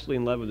 I'm absolutely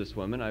in love with this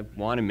woman. I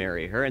want to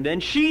marry her. And then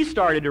she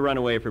started to run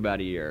away for about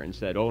a year and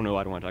said, oh no,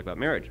 I don't want to talk about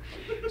marriage.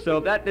 So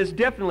that is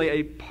definitely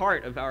a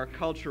part of our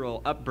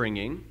cultural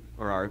upbringing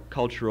or our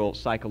cultural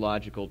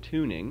psychological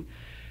tuning.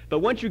 But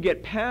once you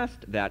get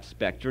past that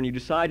specter and you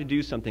decide to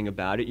do something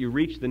about it, you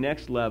reach the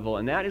next level,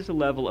 and that is the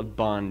level of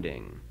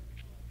bonding.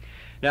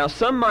 Now,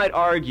 some might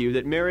argue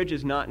that marriage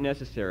is not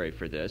necessary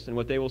for this, and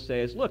what they will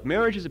say is, look,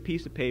 marriage is a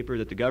piece of paper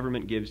that the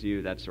government gives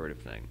you, that sort of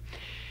thing.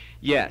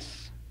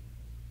 Yes,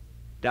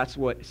 that's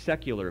what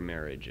secular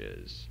marriage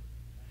is.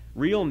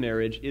 Real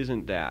marriage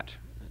isn't that.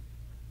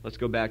 Let's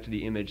go back to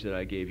the image that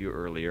I gave you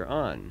earlier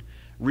on.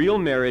 Real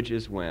marriage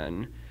is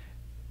when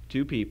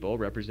two people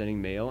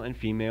representing male and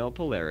female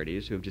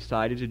polarities who have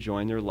decided to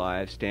join their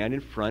lives stand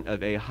in front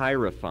of a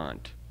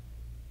hierophant,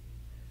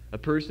 a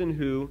person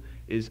who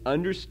is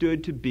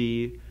understood to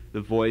be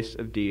the voice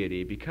of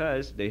deity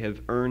because they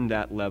have earned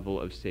that level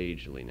of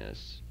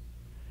sageliness.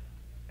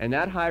 And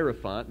that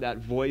hierophant, that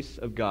voice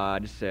of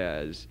God,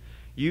 says,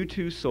 you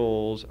two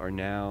souls are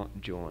now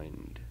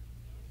joined.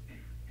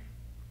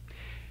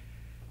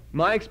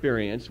 My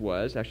experience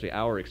was, actually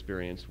our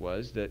experience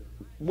was, that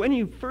when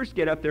you first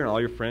get up there and all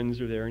your friends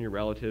are there and your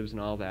relatives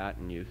and all that,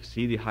 and you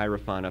see the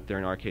hierophant up there,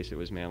 in our case it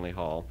was Manly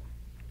Hall,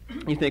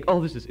 you think,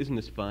 oh, isn't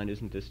this fun?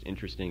 Isn't this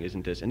interesting?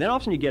 Isn't this? And then all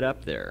of a sudden you get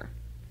up there.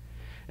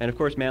 And of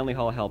course, Manly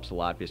Hall helps a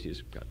lot because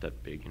he's got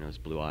that big, his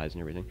blue eyes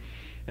and everything.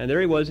 And there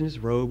he was in his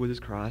robe with his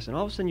cross, and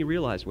all of a sudden you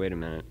realize, wait a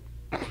minute.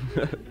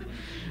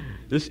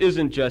 This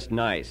isn't just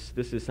nice.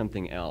 This is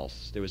something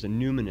else. There was a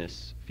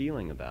numinous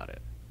feeling about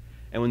it.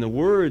 And when the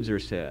words are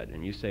said,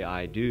 and you say,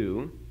 I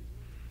do,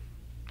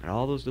 and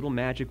all those little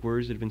magic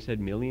words that have been said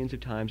millions of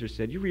times are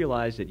said, you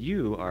realize that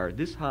you are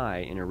this high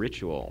in a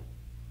ritual.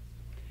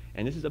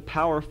 And this is a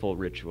powerful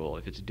ritual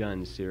if it's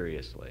done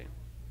seriously.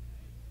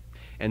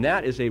 And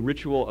that is a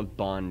ritual of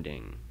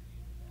bonding.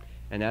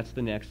 And that's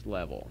the next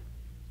level.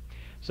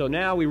 So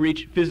now we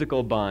reach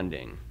physical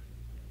bonding.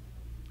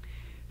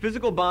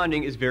 Physical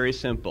bonding is very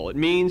simple. It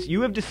means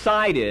you have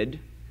decided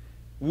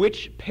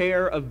which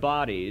pair of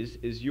bodies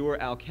is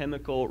your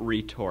alchemical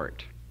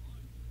retort.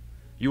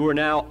 You are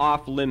now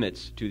off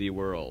limits to the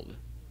world.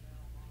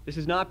 This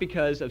is not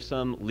because of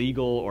some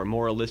legal or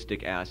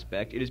moralistic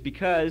aspect. It is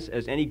because,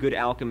 as any good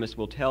alchemist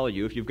will tell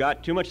you, if you've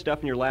got too much stuff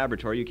in your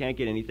laboratory, you can't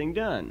get anything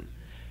done.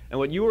 And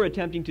what you are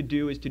attempting to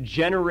do is to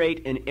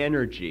generate an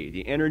energy,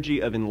 the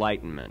energy of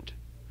enlightenment.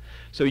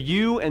 So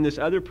you and this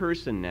other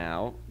person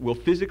now will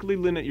physically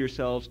limit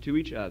yourselves to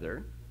each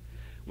other,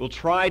 will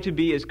try to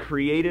be as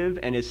creative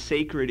and as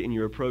sacred in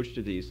your approach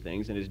to these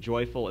things and as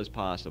joyful as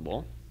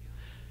possible,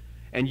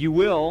 and you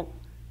will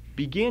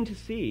begin to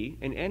see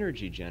an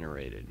energy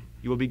generated.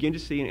 You will begin to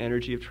see an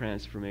energy of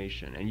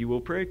transformation, and you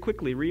will very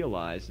quickly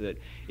realize that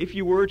if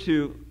you were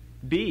to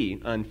be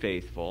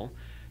unfaithful,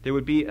 there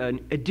would be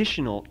an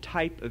additional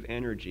type of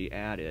energy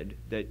added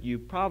that you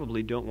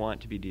probably don't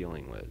want to be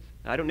dealing with.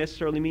 I don't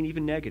necessarily mean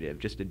even negative,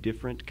 just a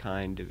different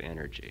kind of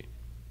energy.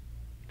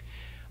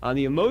 On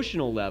the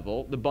emotional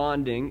level, the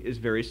bonding is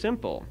very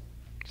simple.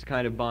 It's the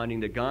kind of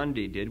bonding that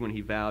Gandhi did when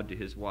he vowed to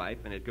his wife,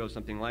 and it goes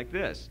something like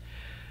this.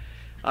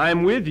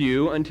 I'm with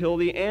you until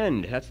the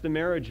end. That's the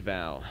marriage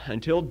vow.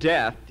 Until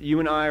death,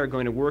 you and I are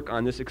going to work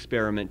on this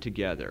experiment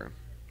together.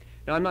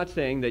 Now, I'm not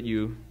saying that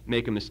you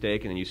make a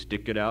mistake and then you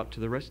stick it out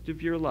to the rest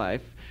of your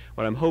life.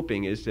 What I'm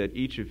hoping is that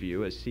each of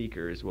you, as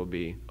seekers, will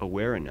be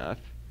aware enough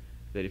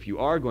that if you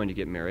are going to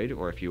get married,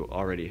 or if you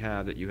already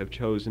have, that you have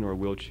chosen or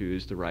will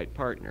choose the right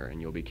partner,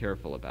 and you'll be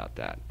careful about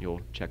that.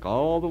 You'll check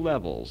all the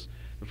levels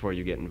before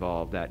you get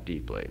involved that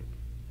deeply.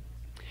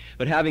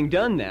 But having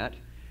done that,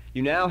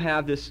 you now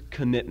have this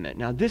commitment.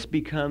 Now, this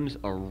becomes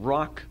a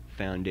rock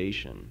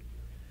foundation.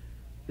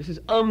 This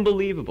is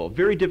unbelievable.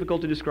 Very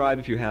difficult to describe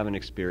if you haven't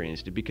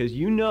experienced it, because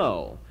you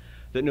know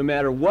that no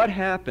matter what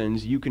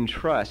happens, you can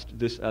trust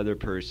this other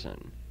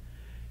person.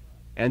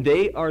 And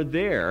they are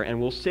there and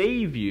will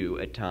save you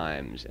at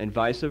times, and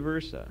vice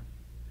versa.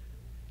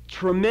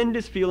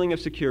 Tremendous feeling of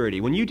security.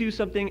 When you do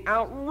something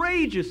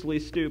outrageously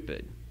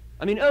stupid,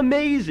 I mean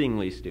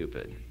amazingly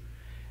stupid,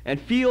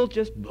 and feel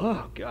just,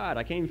 oh God,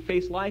 I can't even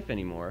face life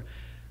anymore,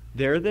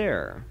 they're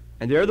there.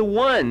 And they're the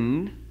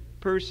one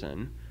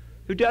person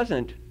who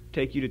doesn't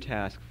take you to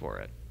task for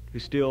it, who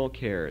still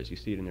cares. You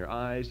see it in their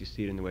eyes, you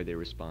see it in the way they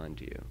respond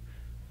to you.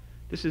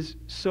 This is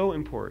so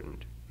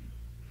important,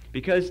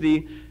 because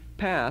the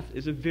path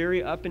is a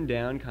very up and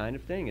down kind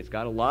of thing. It's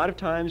got a lot of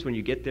times when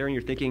you get there and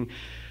you're thinking,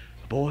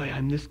 boy,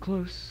 I'm this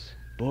close.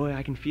 Boy,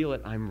 I can feel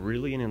it. I'm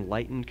really an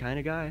enlightened kind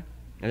of guy.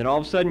 And then all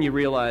of a sudden you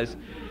realize,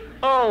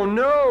 oh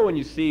no, and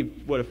you see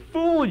what a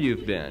fool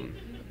you've been.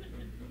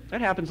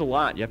 That happens a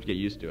lot. You have to get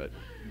used to it.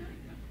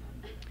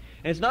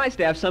 And it's nice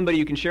to have somebody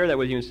you can share that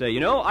with you and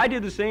say, I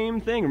did the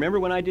same thing. Remember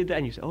when I did that?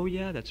 And you say, oh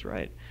yeah, that's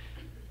right.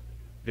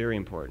 Very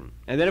important.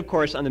 And then, of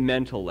course, on the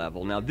mental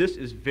level. Now, this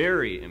is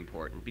very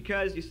important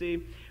because, you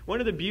see, one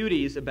of the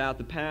beauties about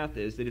the path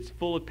is that it's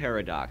full of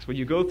paradox. When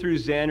you go through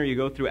Zen or you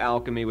go through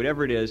alchemy,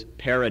 whatever it is,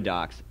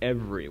 paradox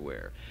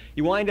everywhere.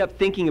 You wind up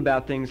thinking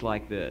about things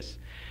like this.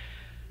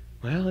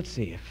 Well, let's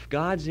see. If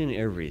God's in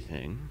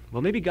everything,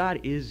 well, maybe God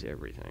is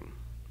everything.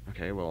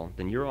 Okay, well,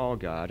 then you're all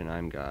God and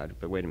I'm God.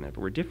 But wait a minute,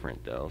 but we're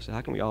different, though. So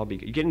how can we all be?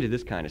 You get into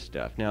this kind of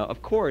stuff. Now,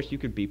 of course, you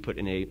could be put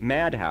in a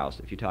madhouse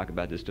if you talk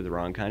about this to the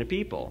wrong kind of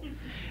people.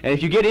 And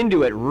if you get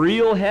into it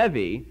real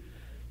heavy,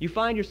 you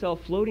find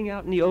yourself floating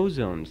out in the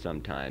ozone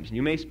sometimes. And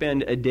you may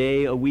spend a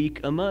day, a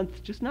week, a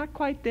month just not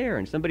quite there.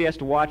 And somebody has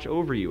to watch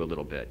over you a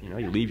little bit. You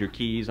leave your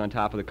keys on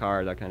top of the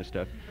car, that kind of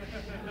stuff.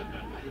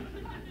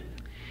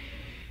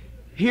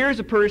 Here's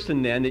a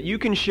person, then, that you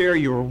can share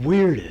your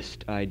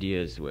weirdest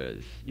ideas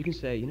with. You can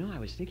say, I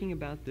was thinking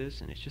about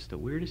this, and it's just the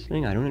weirdest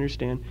thing. I don't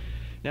understand.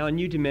 Now, a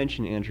new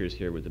dimension enters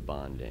here with the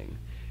bonding.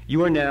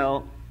 You are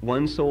now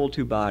one soul,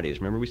 two bodies.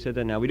 Remember we said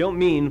that? Now, we don't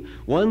mean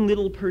one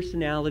little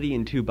personality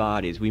in two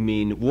bodies. We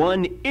mean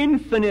one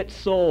infinite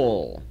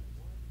soul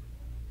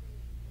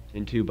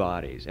in two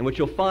bodies. And what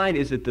you'll find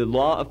is that the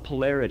law of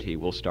polarity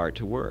will start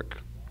to work.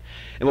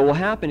 And what will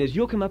happen is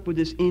you'll come up with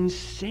this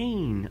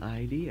insane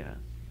idea.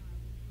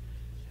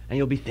 And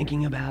you'll be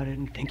thinking about it,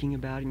 and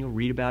you'll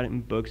read about it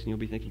in books, and you'll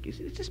be thinking, is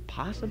this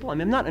possible? I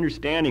mean, I'm not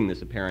understanding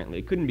this, apparently.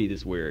 It couldn't be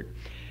this weird.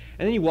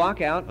 And then you walk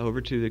out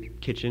over to the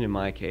kitchen, in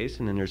my case,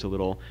 and then there's a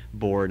little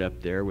board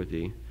up there with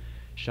the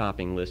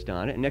shopping list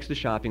on it, and next to the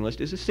shopping list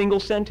is a single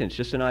sentence,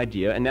 just an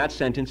idea, and that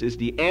sentence is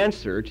the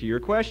answer to your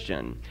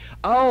question.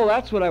 Oh,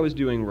 that's what I was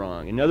doing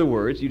wrong. In other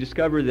words, you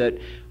discover that,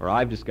 or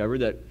I've discovered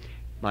that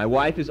my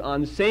wife is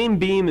on the same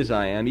beam as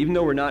I am, even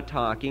though we're not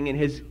talking, and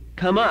has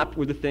come up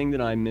with the thing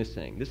that I'm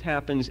missing. This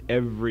happens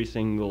every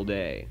single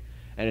day.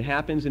 And it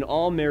happens in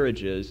all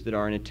marriages that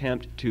are an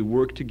attempt to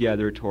work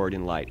together toward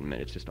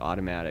enlightenment. It's just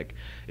automatic.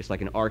 It's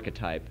like an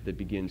archetype that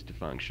begins to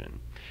function.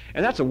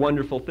 And that's a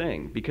wonderful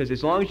thing, because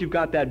as long as you've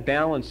got that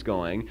balance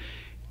going,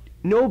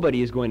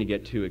 nobody is going to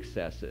get too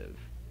excessive.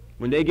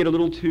 When they get a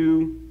little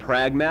too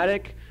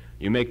pragmatic,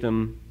 you make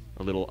them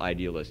a little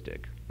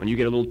idealistic. When you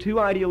get a little too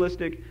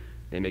idealistic,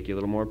 they make you a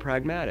little more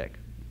pragmatic.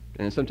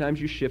 And then sometimes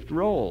you shift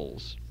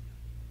roles.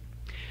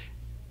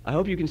 I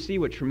hope you can see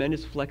what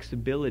tremendous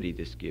flexibility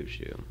this gives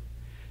you.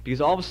 Because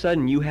all of a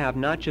sudden you have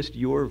not just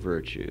your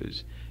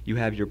virtues, you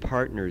have your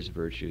partner's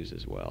virtues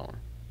as well.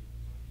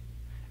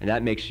 And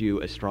that makes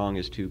you as strong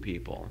as two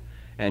people.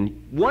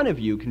 And one of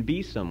you can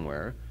be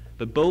somewhere,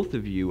 but both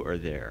of you are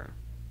there.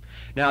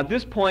 Now at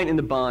this point in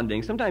the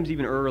bonding, sometimes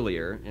even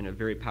earlier in a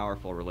very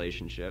powerful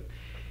relationship,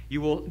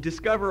 you will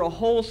discover a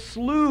whole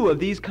slew of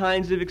these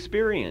kinds of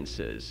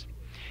experiences.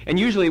 And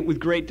usually with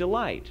great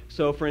delight.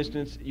 So for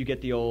instance, you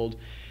get the old,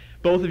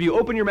 both of you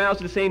open your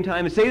mouths at the same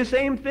time and say the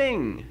same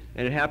thing.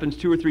 And it happens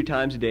 2 or 3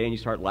 times a day, and you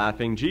start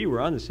laughing. Gee, we're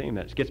on the same.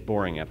 It gets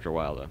boring after a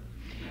while, though.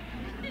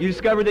 You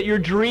discover that your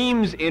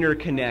dreams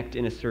interconnect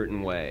in a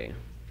certain way.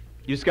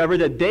 You discover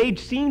that they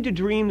seem to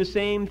dream the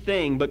same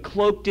thing, but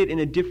cloaked it in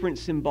a different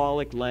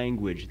symbolic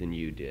language than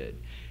you did.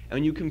 And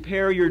when you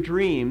compare your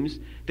dreams,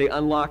 they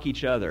unlock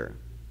each other.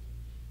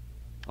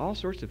 All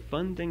sorts of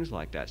fun things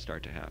like that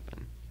start to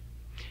happen.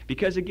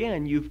 Because,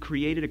 again, you've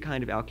created a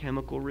kind of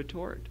alchemical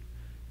retort.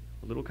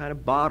 A little kind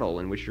of bottle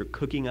in which you're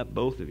cooking up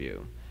both of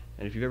you.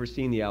 And if you've ever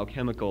seen the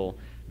alchemical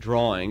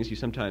drawings, you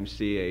sometimes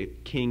see a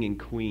king and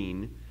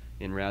queen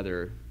in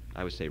rather,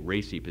 I would say,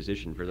 racy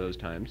position for those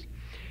times.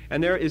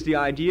 And there is the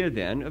idea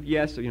then of,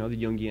 yes, you know,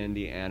 the Jungian,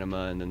 the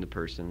anima, and then the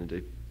person,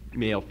 the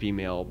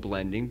male-female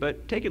blending,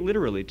 but take it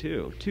literally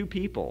too. 2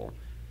 people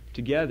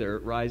together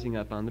rising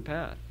up on the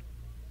path.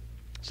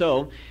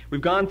 So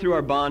we've gone through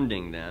our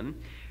bonding then,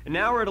 and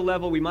now we're at a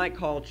level we might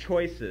call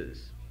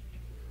choices.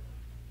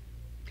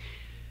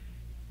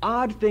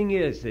 Odd thing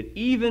is that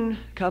even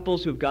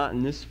couples who've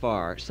gotten this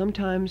far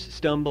sometimes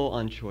stumble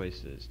on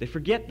choices. They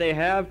forget they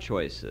have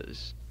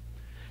choices.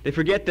 They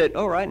forget that,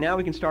 oh, right, now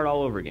we can start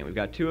all over again. We've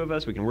got 2 of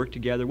us, we can work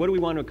together. What do we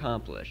want to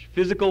accomplish?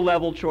 Physical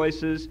level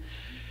choices,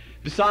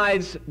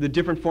 besides the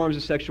different forms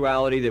of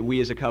sexuality that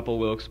we as a couple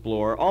will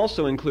explore,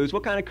 also includes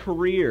what kind of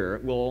career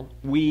will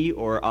we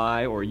or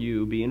I or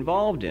you be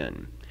involved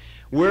in?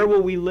 Where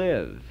will we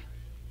live?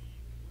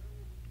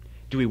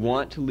 Do we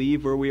want to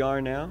leave where we are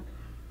now?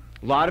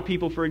 A lot of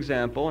people, for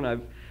example, and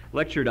I've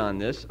lectured on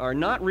this, are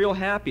not real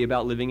happy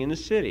about living in the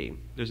city.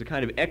 There's a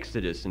kind of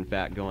exodus, in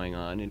fact, going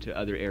on into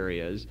other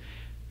areas,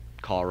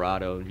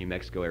 Colorado, New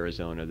Mexico,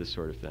 Arizona, this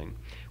sort of thing.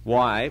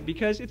 Why?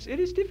 Because it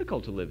is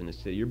difficult to live in the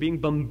city. You're being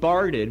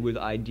bombarded with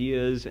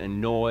ideas and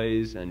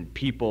noise and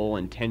people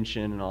and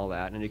tension and all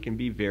that, and it can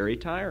be very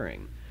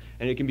tiring.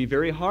 And it can be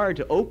very hard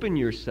to open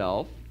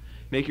yourself,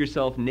 make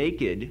yourself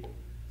naked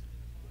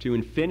to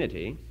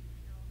infinity,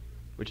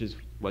 which is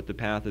what the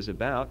path is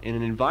about, in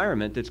an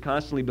environment that's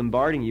constantly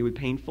bombarding you with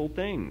painful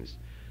things.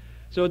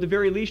 So at the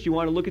very least, you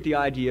want to look at the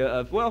idea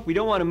of, well, if we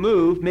don't want to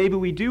move, maybe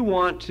we do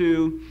want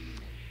to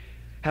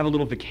have a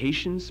little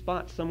vacation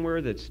spot somewhere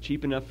that's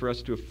cheap enough for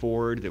us to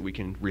afford, that we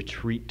can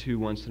retreat to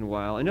once in a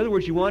while. In other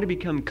words, you want to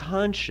become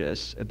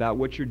conscious about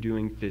what you're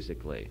doing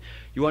physically.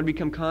 You want to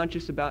become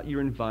conscious about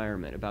your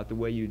environment, about the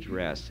way you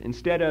dress.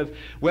 Instead of,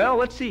 well,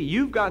 let's see,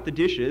 you've got the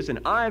dishes and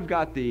I've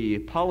got the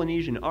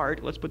Polynesian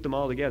art, let's put them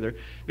all together.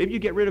 Maybe you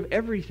get rid of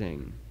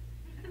everything.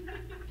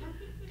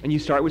 And you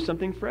start with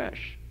something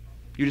fresh.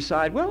 You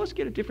decide, well, let's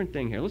get a different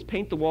thing here. Let's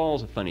paint the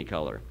walls a funny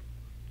color.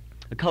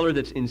 A color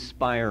that's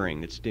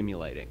inspiring, that's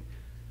stimulating.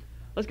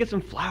 Let's get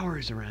some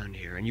flowers around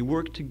here. And you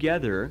work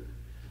together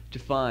to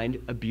find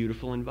a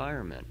beautiful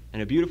environment.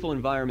 And a beautiful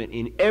environment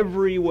in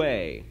every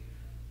way.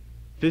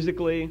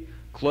 Physically,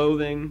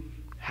 clothing,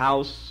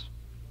 house,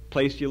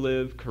 place you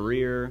live,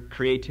 career,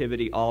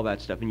 creativity, all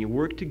that stuff. And you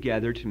work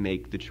together to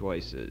make the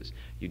choices.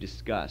 You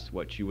discuss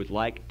what you would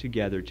like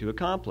together to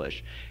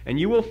accomplish. And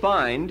you will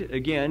find,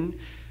 again,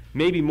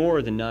 maybe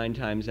more than 9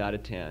 times out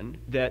of 10,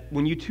 that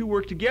when you 2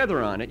 work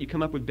together on it, you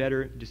come up with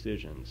better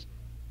decisions.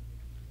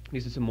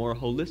 Because it's a more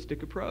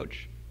holistic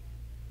approach.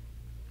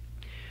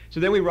 So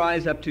then we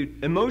rise up to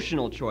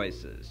emotional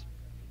choices.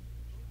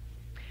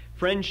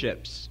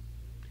 Friendships.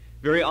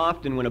 Very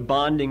often when a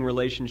bonding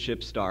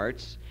relationship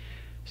starts,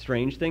 a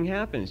strange thing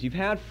happens. You've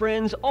had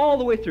friends all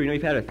the way through. You know,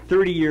 you've had a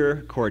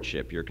 30-year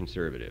courtship. You're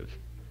conservative.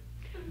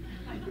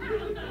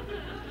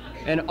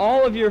 And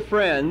all of your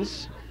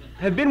friends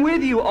have been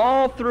with you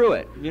all through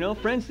it. You know,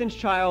 friends since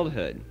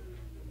childhood.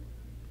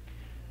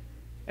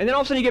 And then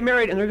all of a sudden you get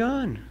married and they're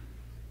gone.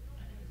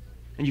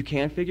 And you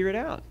can't figure it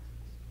out.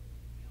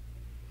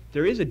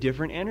 there is a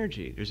different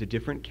energy. There's a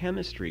different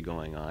chemistry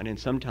going on, and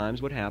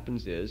sometimes what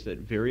happens is that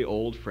very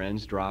old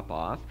friends drop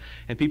off,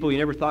 and people you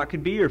never thought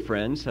could be your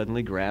friends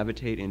suddenly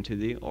gravitate into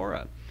the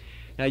aura.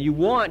 Now, you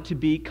want to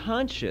be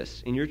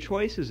conscious in your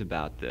choices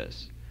about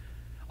this.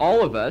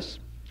 All of us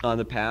on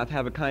the path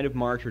have a kind of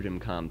martyrdom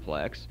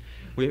complex.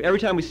 Every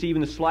time we see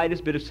even the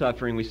slightest bit of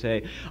suffering, we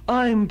say,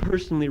 I'm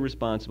personally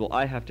responsible.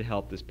 I have to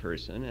help this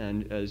person.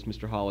 And as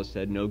Mr. Hollis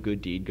said, no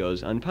good deed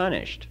goes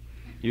unpunished.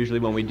 Usually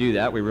when we do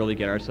that, we really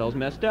get ourselves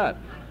messed up.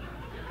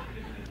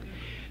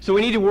 So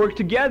we need to work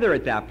together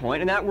at that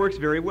point, and that works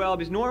very well,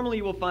 because normally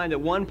you will find that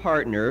one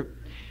partner,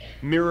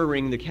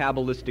 mirroring the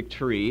Kabbalistic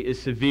tree,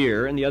 is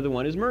severe, and the other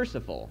one is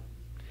merciful.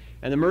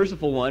 And the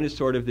merciful one is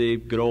sort of the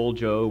good old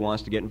Joe who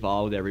wants to get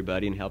involved with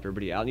everybody and help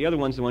everybody out. And the other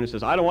one's the one who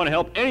says, I don't want to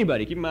help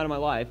anybody, keep them out of my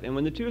life. And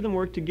when the two of them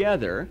work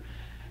together,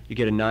 you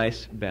get a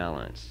nice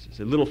balance. It's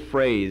a little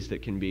phrase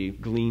that can be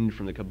gleaned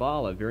from the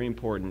Kabbalah, very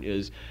important,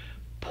 is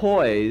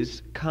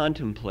poise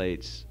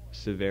contemplates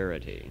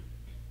severity.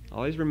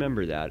 Always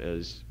remember that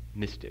as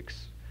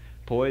mystics.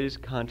 Poise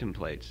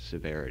contemplates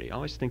severity.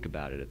 Always think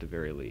about it at the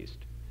very least.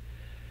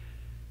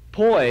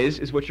 Poise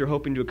is what you're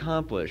hoping to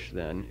accomplish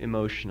then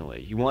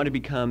emotionally. You want to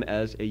become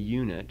as a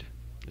unit,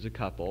 as a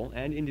couple,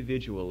 and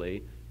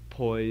individually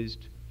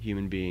poised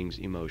human beings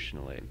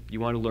emotionally. You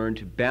want to learn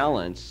to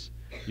balance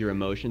your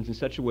emotions in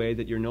such a way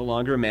that you're no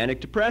longer manic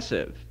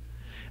depressive.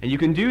 And you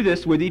can do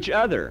this with each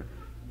other.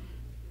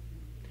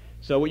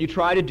 So what you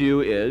try to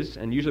do is,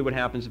 and usually what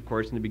happens, of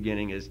course, in the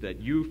beginning is that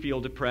you feel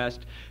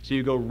depressed, so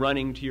you go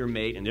running to your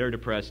mate, and they're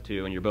depressed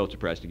too, and you're both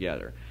depressed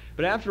together.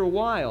 But after a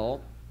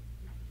while,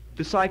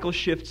 the cycle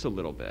shifts a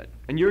little bit,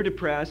 and you're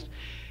depressed,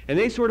 and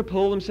they sort of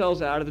pull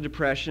themselves out of the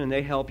depression, and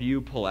they help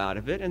you pull out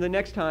of it, and the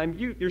next time,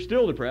 you're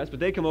still depressed, but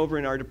they come over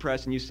and are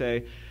depressed, and you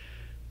say,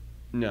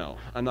 no,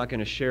 I'm not going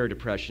to share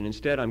depression.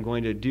 Instead, I'm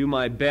going to do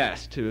my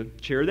best to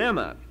cheer them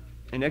up.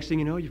 And next thing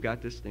you know, you've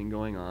got this thing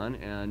going on,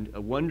 and a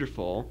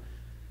wonderful,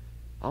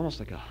 almost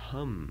like a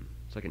hum,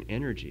 it's like an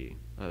energy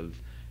of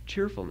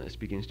cheerfulness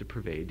begins to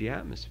pervade the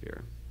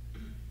atmosphere.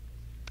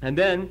 And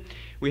then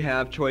we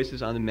have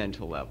choices on the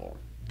mental level.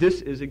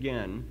 This is,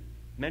 again,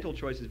 mental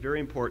choice is very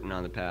important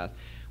on the path.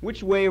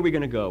 Which way are we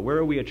going to go? Where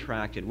are we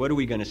attracted? What are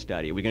we going to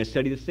study? Are we going to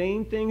study the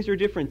same things or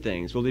different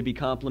things? Will they be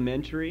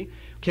complementary?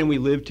 Can we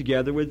live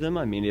together with them?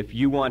 I mean, if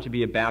you want to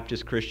be a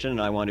Baptist Christian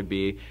and I want to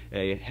be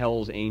a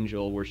Hell's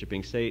Angel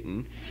worshiping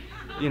Satan,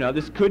 you know,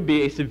 this could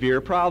be a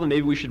severe problem.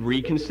 Maybe we should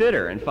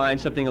reconsider and find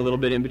something a little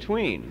bit in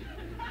between.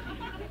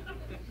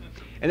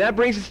 And that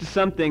brings us to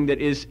something that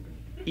is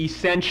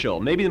essential,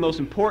 maybe the most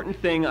important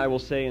thing I will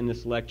say in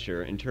this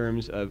lecture in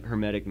terms of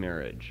hermetic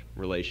marriage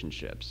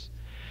relationships.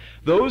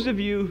 Those of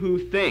you who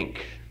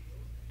think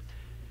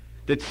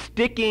that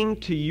sticking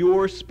to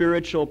your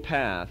spiritual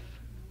path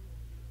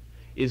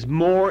is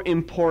more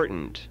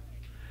important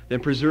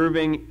than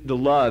preserving the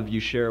love you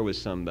share with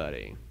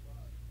somebody,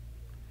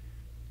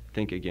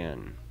 think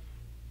again.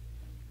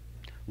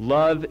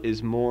 Love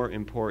is more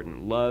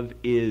important. Love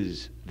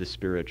is the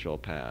spiritual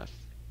path.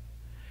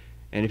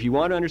 And if you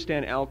want to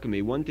understand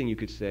alchemy, one thing you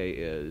could say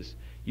is,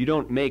 you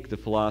don't make the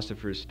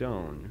philosopher's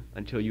stone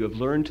until you have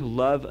learned to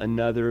love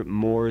another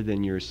more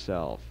than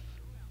yourself.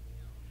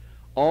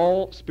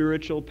 All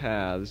spiritual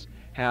paths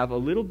have a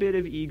little bit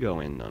of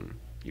ego in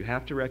them. You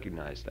have to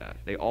recognize that.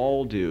 They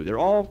all do. They're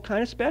all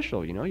kind of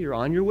special, you know. You're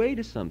on your way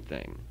to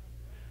something.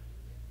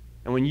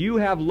 And when you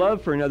have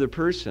love for another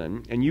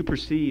person and you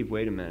perceive,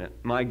 wait a minute,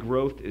 my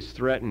growth is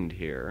threatened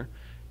here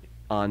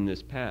on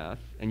this path,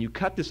 and you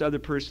cut this other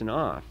person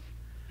off,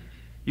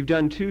 you've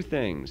done two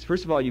things.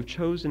 First of all, you've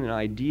chosen an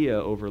idea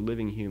over a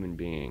living human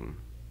being.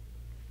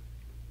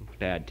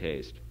 Bad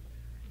taste.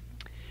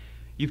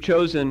 You've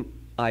chosen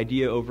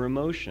idea over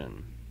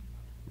emotion.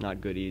 Not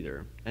good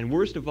either. And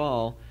worst of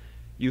all,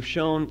 you've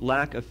shown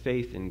lack of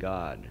faith in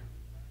God.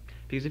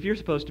 Because if you're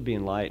supposed to be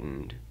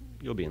enlightened,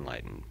 you'll be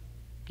enlightened.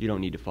 You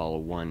don't need to follow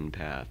one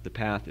path. The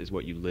path is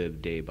what you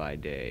live day by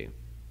day.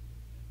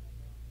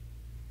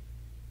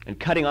 And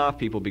cutting off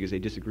people because they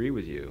disagree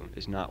with you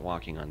is not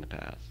walking on the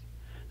path.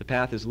 The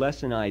path is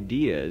less in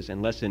ideas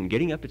and less in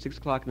getting up at 6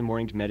 o'clock in the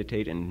morning to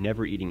meditate and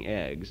never eating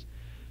eggs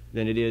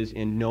than it is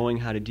in knowing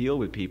how to deal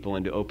with people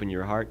and to open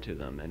your heart to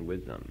them and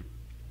with them.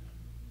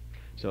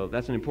 So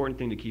that's an important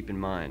thing to keep in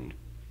mind.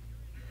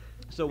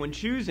 So when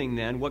choosing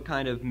then what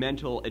kind of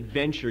mental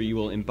adventure you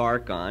will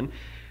embark on,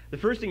 the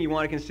first thing you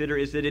want to consider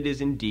is that it is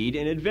indeed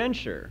an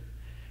adventure.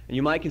 And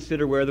you might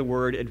consider where the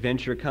word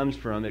adventure comes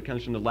from. It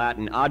comes from the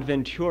Latin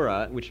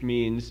adventura, which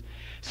means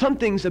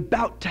something's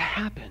about to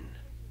happen.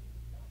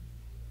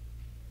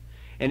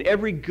 And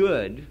every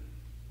good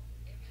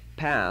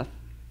path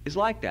is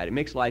like that. It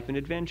makes life an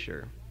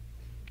adventure.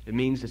 It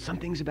means that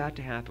something's about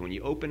to happen. When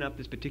you open up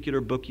this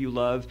particular book you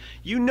love,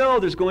 you know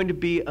there's going to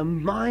be a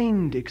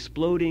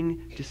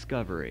mind-exploding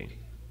discovery.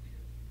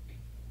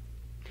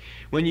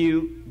 When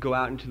you go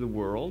out into the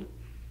world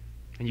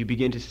and you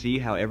begin to see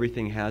how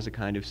everything has a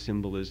kind of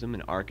symbolism,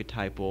 an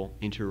archetypal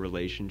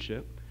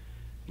interrelationship,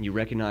 and you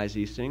recognize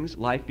these things,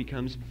 life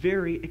becomes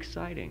very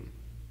exciting.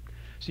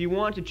 So you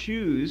want to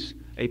choose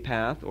a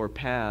path or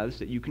paths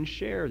that you can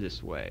share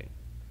this way.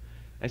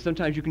 And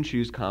sometimes you can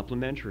choose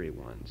complementary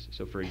ones.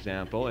 So for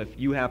example, if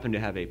you happen to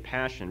have a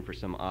passion for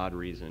some odd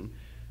reason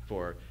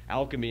for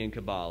alchemy and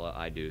Kabbalah,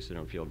 I do, so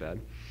don't feel bad.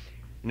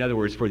 In other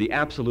words, for the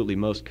absolutely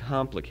most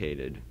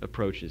complicated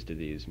approaches to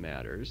these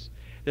matters,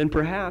 then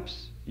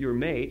perhaps your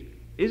mate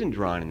isn't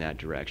drawn in that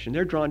direction.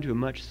 They're drawn to a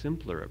much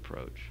simpler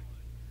approach.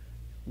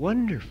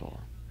 Wonderful.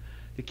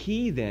 The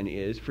key then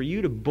is for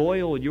you to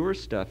boil your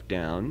stuff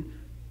down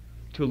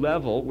to a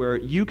level where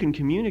you can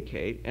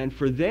communicate, and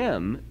for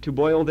them to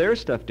boil their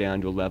stuff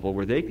down to a level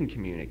where they can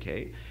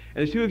communicate.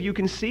 And the two of you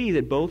can see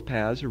that both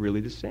paths are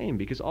really the same,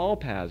 because all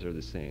paths are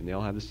the same. They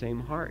all have the same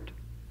heart.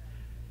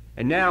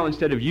 And now,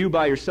 instead of you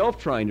by yourself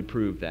trying to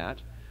prove that,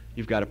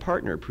 you've got a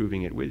partner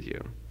proving it with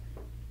you.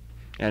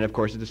 And of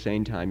course, at the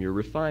same time, you're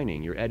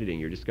refining, you're editing,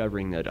 you're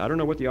discovering that, I don't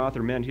know what the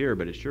author meant here,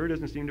 but it sure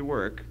doesn't seem to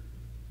work.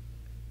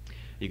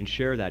 You can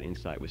share that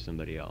insight with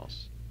somebody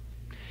else.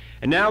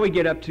 And now we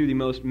get up to the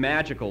most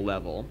magical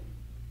level.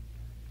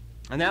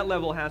 And that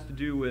level has to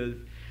do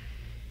with,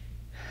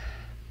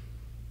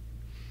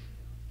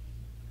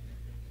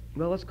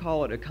 well, let's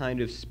call it a kind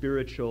of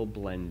spiritual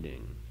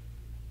blending.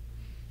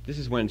 This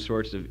is when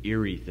sorts of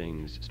eerie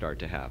things start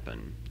to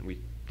happen. We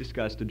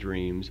discussed the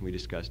dreams, and we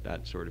discussed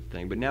that sort of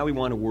thing, but now we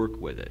want to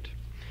work with it.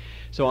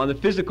 So on the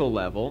physical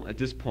level, at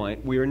this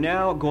point, we are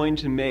now going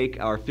to make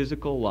our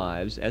physical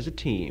lives as a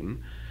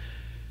team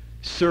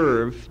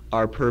serve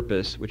our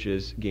purpose, which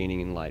is gaining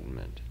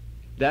enlightenment.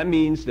 That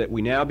means that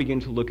we now begin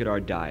to look at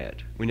our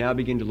diet. We now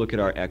begin to look at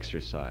our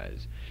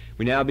exercise.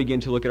 We now begin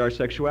to look at our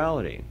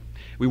sexuality.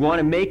 We want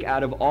to make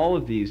out of all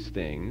of these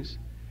things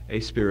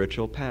a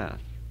spiritual path.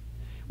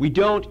 We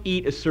don't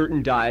eat a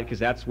certain diet because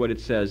that's what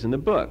it says in the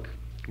book.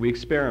 We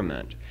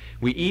experiment.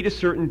 We eat a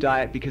certain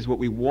diet because what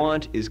we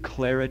want is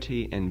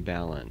clarity and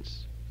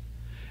balance.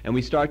 And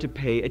we start to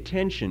pay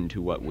attention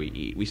to what we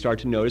eat. We start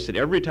to notice that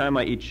every time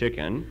I eat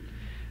chicken,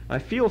 I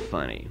feel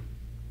funny.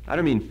 I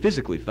don't mean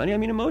physically funny, I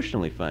mean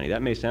emotionally funny.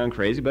 That may sound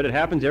crazy, but it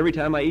happens every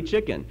time I eat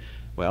chicken.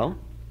 Well,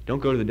 don't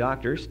go to the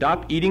doctor.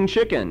 Stop eating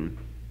chicken.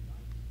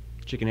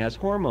 Chicken has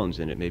hormones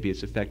in it. Maybe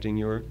it's affecting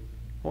your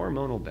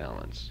hormonal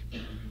balance.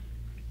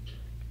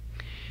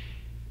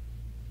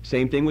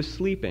 Same thing with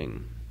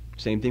sleeping.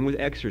 Same thing with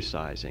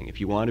exercising.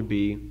 If you want to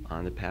be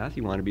on the path,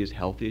 you want to be as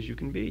healthy as you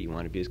can be. You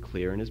want to be as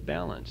clear and as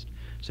balanced.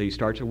 So you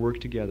start to work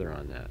together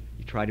on that.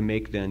 You try to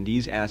make then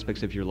these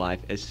aspects of your life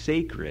as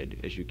sacred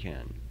as you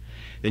can.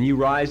 Then you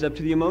rise up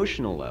to the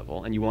emotional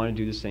level, and you want to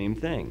do the same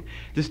thing.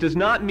 This does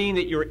not mean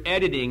that you're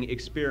editing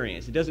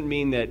experience. It doesn't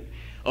mean that,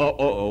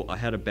 I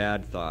had a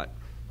bad thought,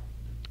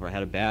 or I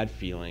had a bad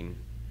feeling.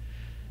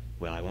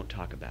 Well, I won't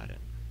talk about it.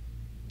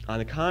 On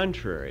the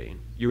contrary,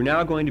 you're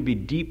now going to be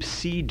deep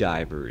sea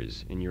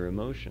divers in your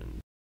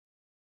emotions.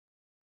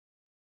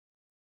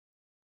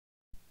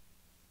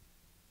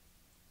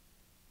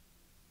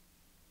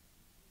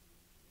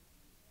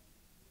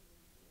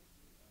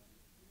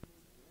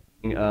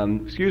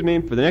 Excuse me,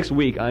 for the next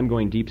week I'm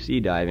going deep sea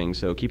diving,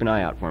 so keep an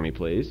eye out for me,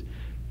 please.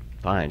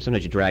 Fine.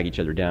 Sometimes you drag each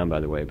other down, by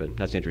the way, but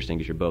that's interesting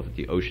because you're both at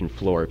the ocean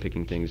floor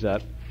picking things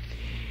up.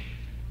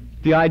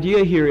 The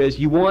idea here is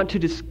you want to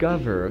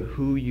discover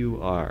who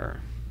you are.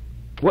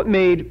 What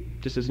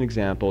made, just as an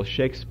example,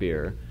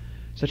 Shakespeare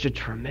such a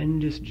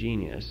tremendous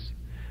genius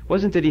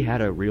wasn't that he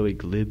had a really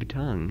glib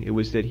tongue. It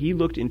was that he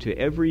looked into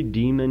every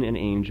demon and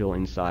angel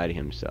inside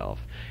himself.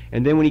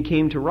 And then when he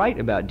came to write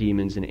about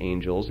demons and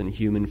angels in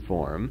human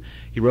form,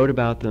 he wrote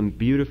about them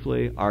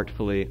beautifully,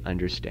 artfully,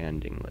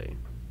 understandingly.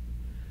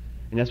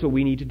 And that's what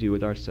we need to do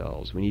with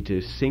ourselves. We need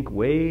to sink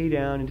way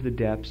down into the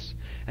depths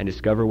and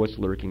discover what's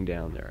lurking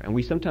down there. And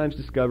we sometimes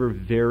discover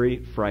very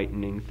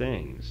frightening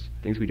things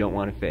we don't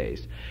want to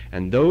face.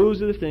 And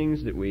those are the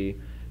things that we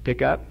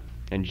pick up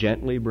and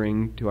gently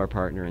bring to our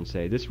partner and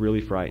say, this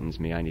really frightens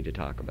me, I need to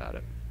talk about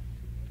it.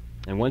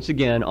 And once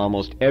again,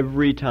 almost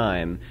every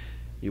time,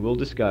 you will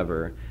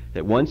discover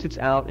that once it's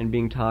out and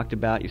being talked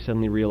about, you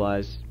suddenly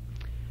realize,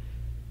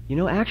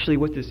 actually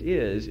what this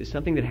is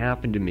something that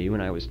happened to me when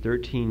I was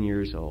 13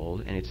 years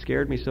old, and it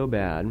scared me so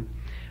bad,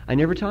 I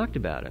never talked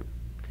about it.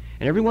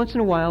 And every once in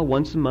a while,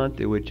 once a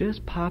month, it would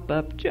just pop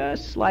up,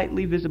 just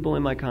slightly visible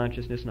in my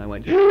consciousness, and I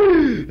went,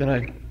 then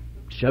I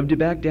shoved it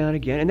back down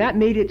again, and that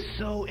made it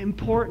so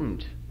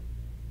important.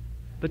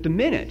 But the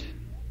minute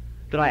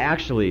that I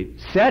actually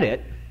said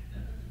it,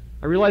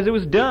 I realized it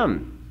was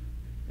dumb,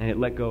 and it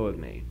let go of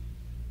me.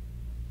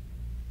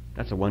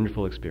 That's a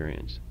wonderful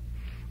experience.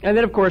 And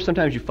then, of course,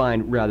 sometimes you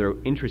find rather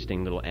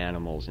interesting little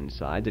animals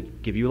inside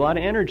that give you a lot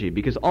of energy,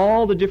 because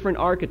all the different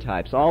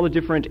archetypes, all the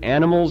different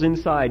animals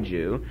inside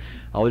you,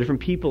 all the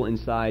different people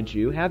inside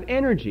you have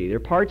energy. They're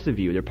parts of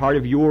you. They're part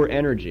of your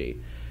energy.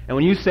 And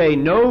when you say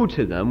no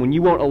to them, when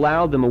you won't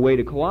allow them a way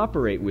to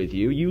cooperate with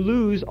you, you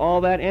lose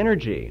all that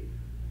energy.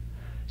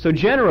 So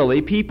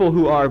generally, people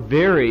who are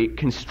very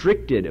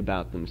constricted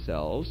about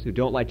themselves, who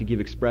don't like to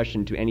give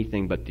expression to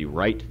anything but the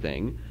right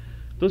thing,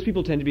 those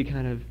people tend to be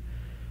kind of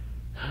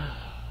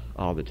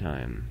all the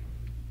time.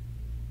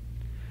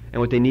 And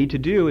what they need to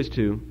do is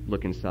to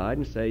look inside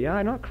and say, yeah,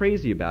 I'm not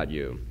crazy about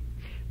you.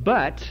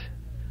 But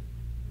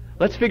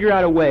let's figure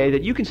out a way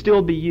that you can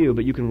still be you,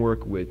 but you can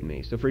work with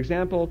me. So, for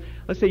example,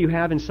 let's say you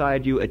have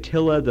inside you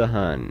Attila the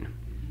Hun.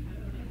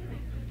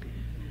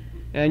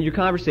 And your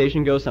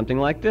conversation goes something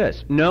like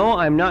this. No,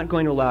 I'm not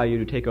going to allow you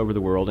to take over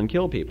the world and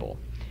kill people.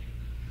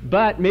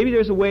 But maybe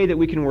there's a way that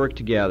we can work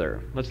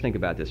together. Let's think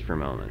about this for a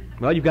moment.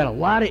 Well, you've got a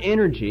lot of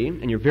energy,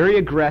 and you're very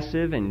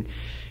aggressive, and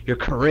you're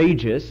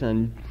courageous,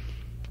 and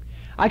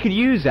I could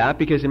use that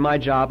because in my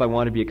job I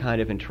want to be a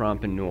kind of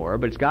entrepreneur,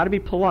 but it's got to be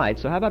polite.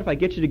 So how about if I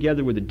get you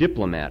together with a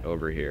diplomat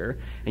over here,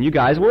 and you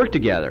guys work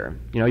together?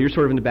 You know, you're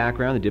sort of in the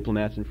background, the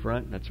diplomat's in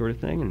front, that sort of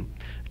thing, and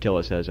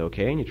Attila says,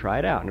 okay, and you try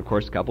it out. And of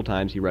course, a couple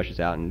times he rushes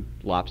out and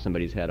lops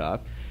somebody's head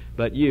off,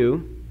 but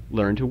you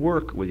learn to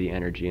work with the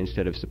energy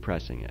instead of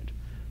suppressing it.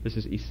 This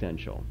is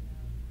essential.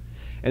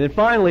 And then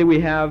finally, we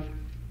have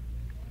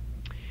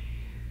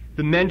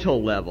the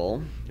mental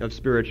level of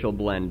spiritual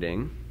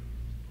blending.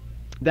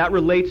 That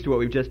relates to what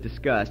we've just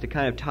discussed. It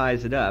kind of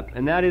ties it up.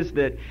 And that is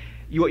that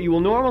what you will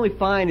normally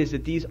find is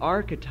that these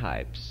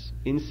archetypes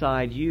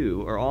inside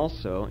you are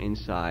also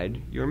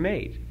inside your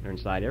mate, or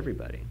inside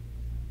everybody.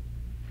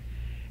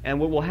 And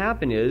what will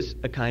happen is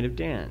a kind of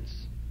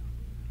dance.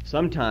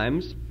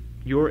 Sometimes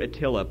your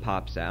Attila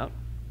pops out.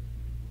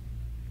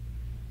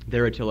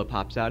 Their Attila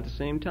pops out at the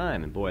same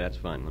time. And boy, that's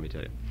fun, let me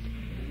tell you.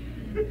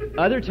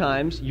 Other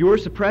times, you're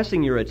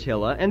suppressing your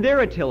Attila, and their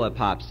Attila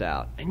pops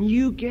out. And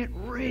you get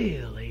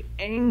really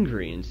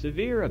angry and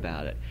severe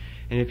about it.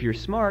 And if you're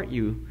smart,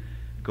 you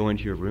go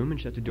into your room and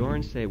shut the door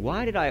and say,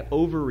 why did I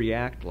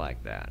overreact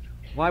like that?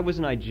 Why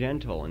wasn't I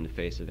gentle in the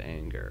face of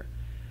anger?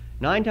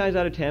 9 times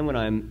out of 10, when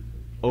I'm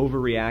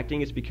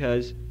overreacting, it's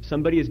because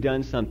somebody has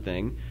done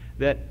something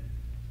that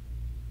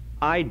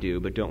I do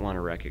but don't want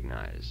to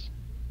recognize.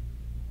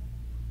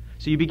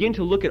 So you begin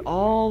to look at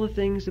all the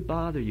things that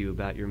bother you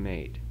about your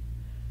mate.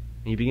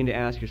 And you begin to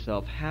ask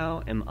yourself,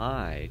 how am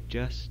I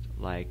just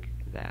like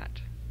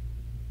that?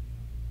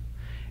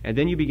 And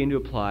then you begin to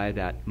apply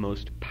that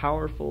most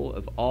powerful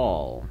of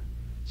all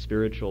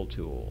spiritual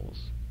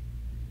tools.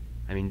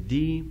 I mean,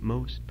 the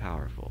most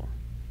powerful.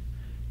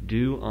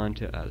 Do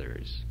unto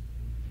others.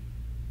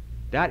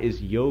 That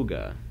is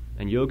yoga,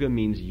 and yoga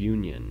means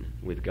union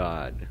with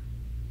God.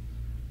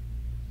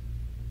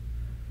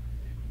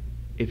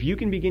 If you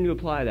can begin to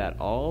apply that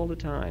all the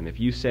time, if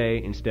you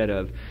say, instead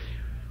of,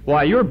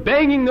 why, you're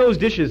banging those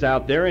dishes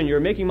out there and you're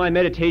making my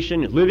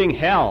meditation living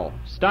hell,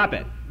 stop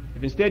it.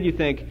 If instead you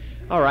think,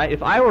 all right,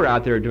 if I were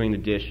out there doing the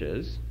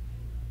dishes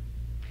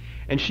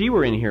and she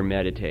were in here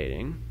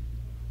meditating,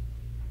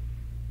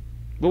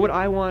 what would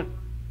I want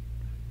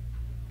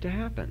to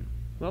happen?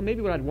 Well,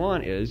 maybe what I'd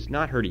want is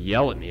not her to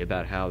yell at me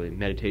about how the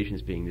meditation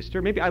is being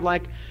disturbed. Maybe I'd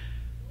like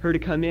her to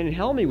come in and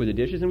help me with the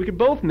dishes and we could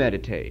both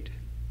meditate.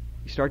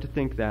 You start to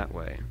think that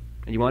way.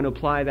 And you want to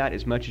apply that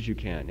as much as you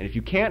can. And if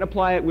you can't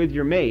apply it with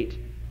your mate,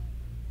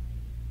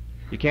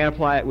 you can't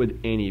apply it with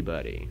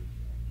anybody.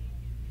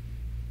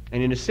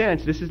 And in a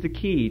sense, this is the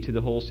key to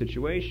the whole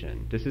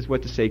situation. This is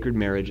what the sacred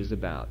marriage is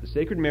about. The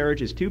sacred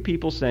marriage is 2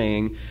 people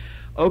saying,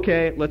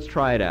 okay, let's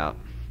try it out.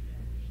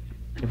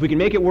 If we can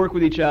make it work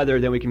with each other,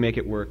 then we can make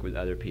it work with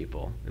other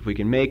people. If we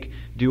can make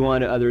do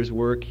unto others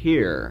work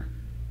here,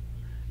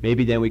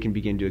 maybe then we can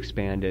begin to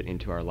expand it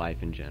into our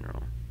life in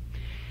general.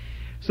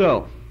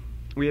 So,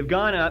 we have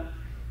gone up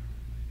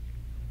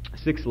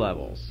 6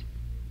 levels.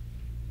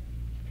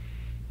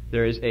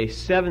 There is a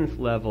 7th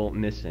level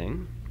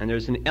missing, and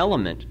there's an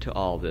element to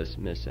all this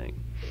missing.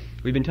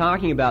 We've been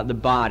talking about the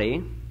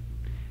body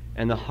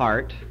and the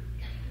heart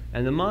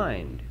and the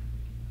mind,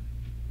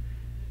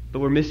 but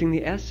we're missing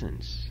the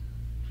essence,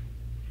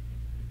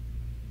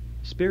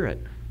 spirit.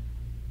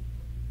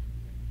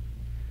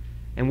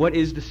 And what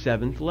is the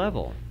 7th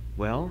level?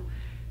 Well,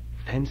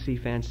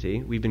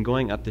 fancy, we've been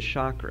going up the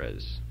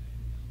chakras.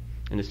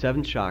 And the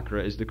 7th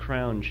chakra is the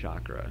crown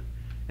chakra.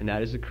 And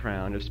that is the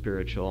crown of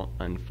spiritual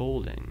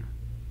unfolding.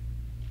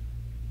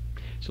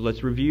 So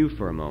let's review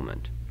for a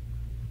moment.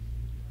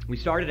 We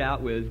started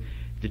out with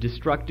the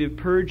destructive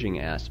purging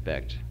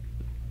aspect,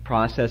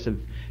 process of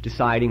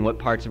deciding what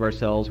parts of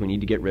ourselves we need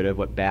to get rid of,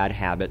 what bad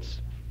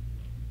habits.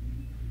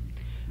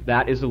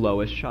 That is the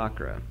lowest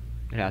chakra.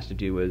 It has to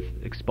do with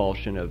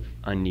expulsion of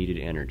unneeded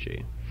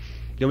energy.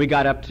 Then we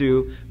got up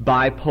to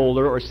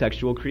bipolar or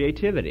sexual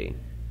creativity.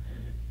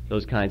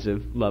 Those kinds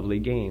of lovely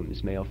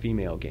games,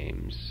 male-female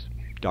games,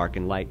 dark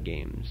and light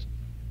games.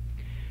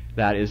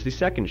 That is the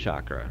 2nd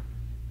chakra.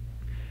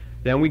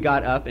 Then we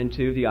got up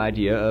into the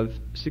idea of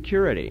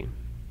security.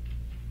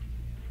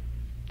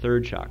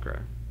 3rd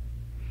chakra.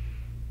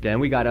 Then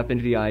we got up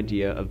into the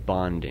idea of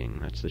bonding.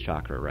 That's the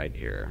chakra right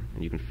here.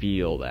 And you can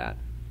feel that.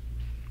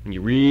 When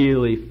you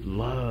really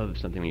love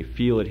something, when you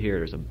feel it here,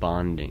 there's a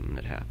bonding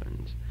that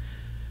happens.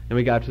 Then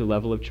we got to the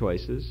level of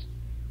choices,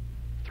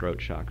 throat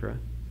chakra.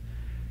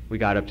 We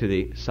got up to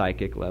the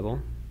psychic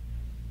level,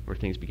 where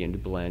things begin to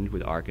blend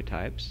with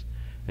archetypes.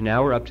 And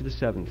now we're up to the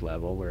 7th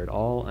level, where it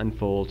all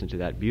unfolds into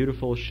that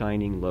beautiful,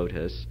 shining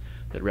lotus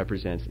that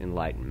represents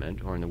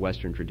enlightenment, or in the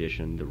Western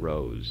tradition, the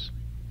rose.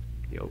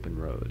 the open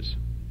rose.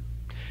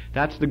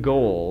 That's the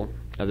goal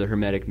of the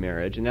Hermetic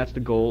marriage, and that's the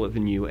goal of the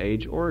New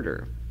Age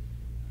order.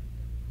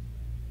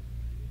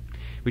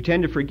 We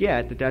tend to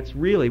forget that that's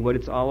really what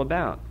it's all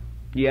about.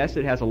 Yes,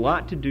 it has a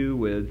lot to do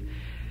with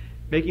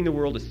making the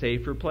world a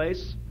safer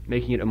place,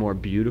 making it a more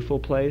beautiful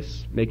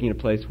place, making it a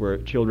place where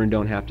children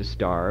don't have to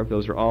starve.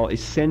 Those are all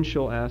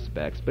essential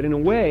aspects. But in a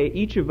way,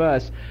 each of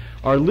us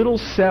are little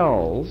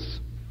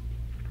cells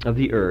of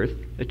the earth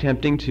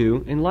attempting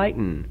to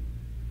enlighten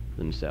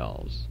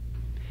themselves.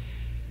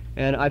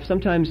 And I've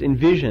sometimes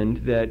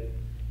envisioned that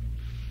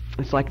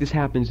it's like this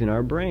happens in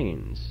our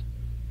brains.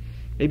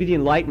 Maybe the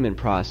enlightenment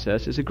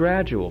process is a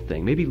gradual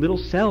thing. Maybe little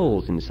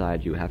cells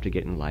inside you have to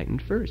get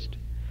enlightened first.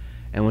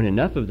 And when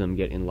enough of them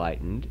get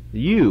enlightened,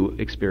 you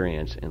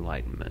experience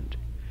enlightenment.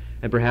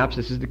 And perhaps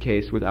this is the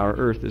case with our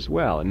earth as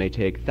well. It may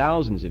take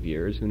thousands of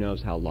years, who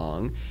knows how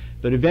long,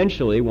 but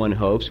eventually, one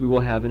hopes, we will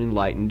have an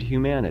enlightened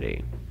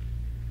humanity.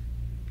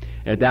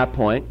 And at that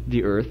point,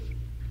 the earth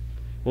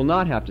will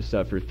not have to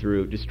suffer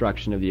through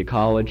destruction of the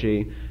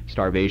ecology,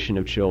 starvation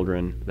of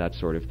children, that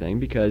sort of thing,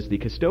 because the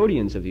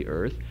custodians of the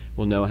earth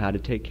will know how to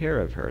take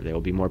care of her. They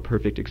will be more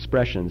perfect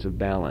expressions of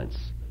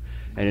balance.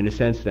 And in a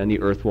sense, then, the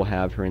earth will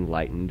have her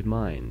enlightened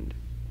mind.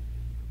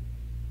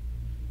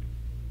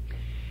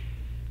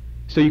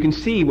 So you can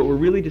see what we're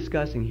really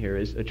discussing here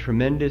is a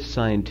tremendous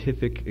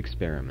scientific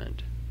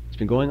experiment. It's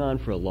been going on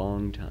for a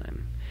long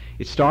time.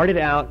 It started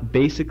out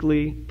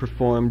basically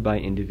performed by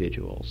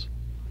individuals.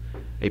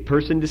 A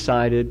person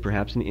decided,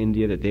 perhaps in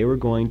India, that they were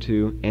going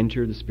to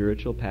enter the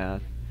spiritual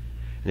path.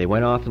 And they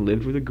went off and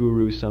lived with a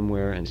guru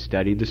somewhere and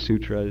studied the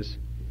sutras.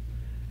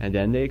 And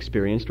then they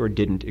experienced or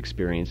didn't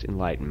experience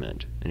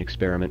enlightenment. An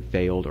experiment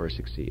failed or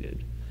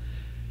succeeded.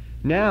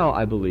 Now,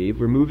 I believe,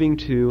 we're moving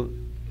to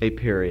a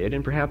period,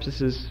 and perhaps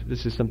this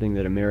is something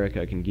that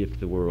America can gift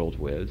the world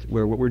with,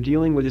 where what we're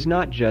dealing with is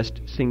not just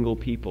single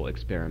people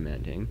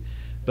experimenting,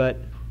 but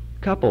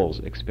couples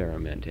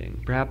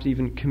experimenting, perhaps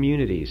even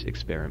communities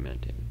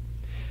experimenting.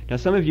 Now,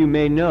 some of you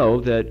may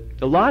know that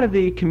a lot of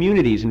the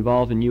communities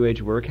involved in New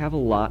Age work have a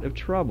lot of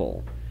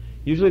trouble.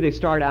 Usually they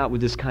start out with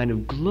this kind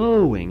of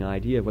glowing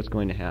idea of what's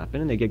going to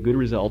happen, and they get good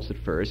results at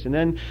first, and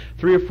then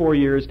 3 or 4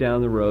 years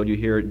down the road you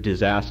hear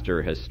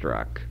disaster has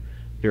struck.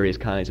 Various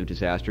kinds of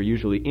disaster,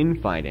 usually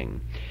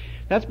infighting.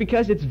 That's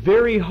because it's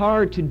very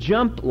hard to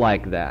jump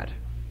like that.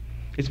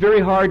 It's very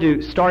hard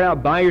to start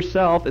out by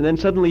yourself, and then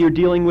suddenly you're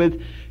dealing with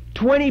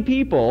 20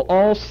 people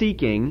all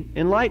seeking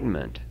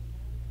enlightenment.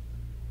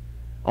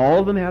 All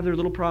of them have their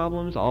little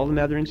problems, all of them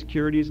have their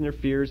insecurities and their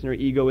fears and their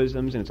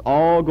egoisms, and it's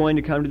all going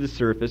to come to the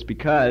surface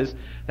because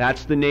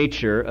that's the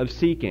nature of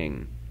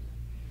seeking.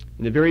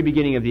 In the very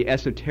beginning of the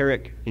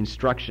esoteric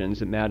instructions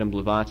that Madame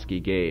Blavatsky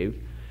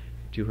gave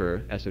to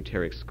her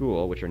esoteric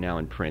school, which are now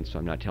in print, so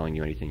I'm not telling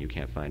you anything you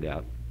can't find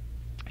out,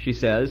 she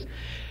says,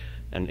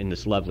 and in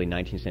this lovely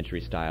 19th century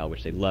style,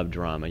 which they love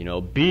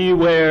drama,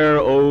 beware,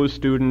 O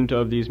student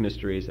of these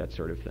mysteries, that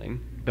sort of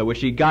thing. But what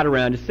she got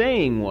around to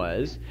saying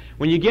was,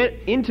 when you get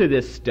into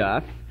this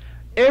stuff,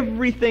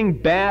 everything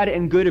bad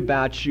and good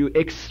about you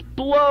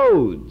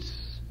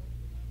explodes.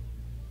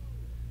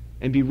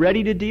 And be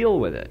ready to deal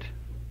with it.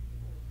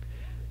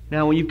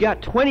 Now, when you've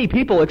got 20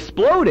 people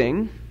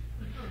exploding,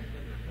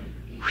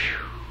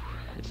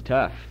 it's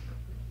tough.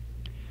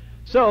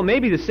 So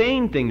maybe the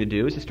sane thing to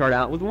do is to start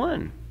out with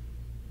one.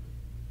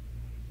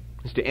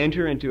 Is to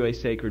enter into a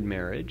sacred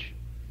marriage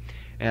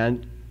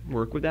and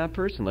work with that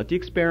person. Let the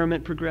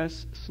experiment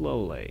progress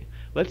slowly.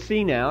 Let's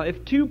see now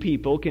if 2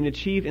 people can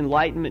achieve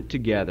enlightenment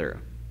together.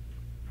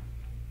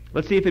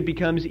 Let's see if it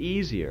becomes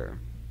easier.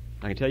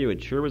 I can tell you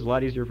it sure was a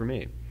lot easier for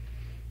me.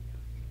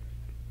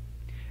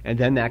 And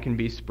then that can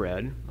be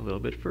spread a little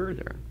bit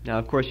further. Now,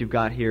 of course, you've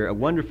got here a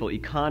wonderful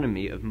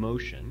economy of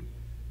motion,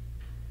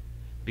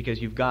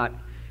 because you've got,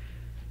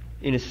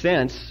 in a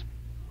sense,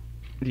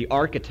 the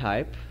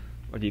archetype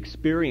or the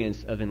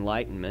experience of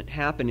enlightenment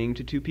happening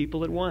to 2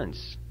 people at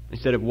once.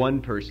 Instead of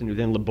one person who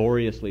then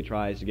laboriously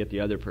tries to get the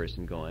other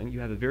person going, you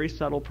have a very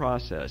subtle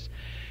process.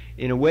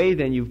 In a way,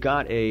 then, you've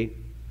got a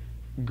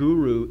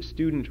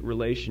guru-student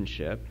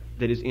relationship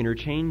that is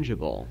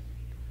interchangeable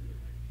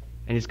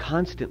and is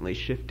constantly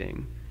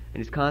shifting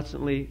and is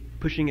constantly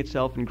pushing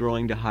itself and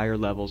growing to higher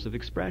levels of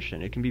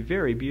expression. It can be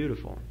very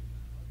beautiful.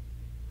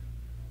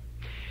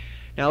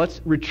 Now,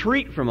 let's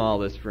retreat from all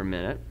this for a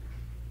minute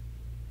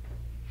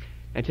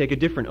and take a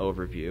different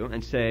overview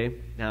and say,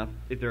 now,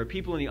 if there are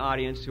people in the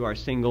audience who are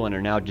single and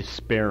are now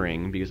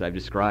despairing because I've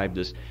described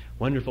this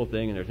wonderful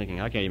thing and they're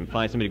thinking, I can't even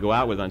find somebody to go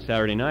out with on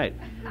Saturday night.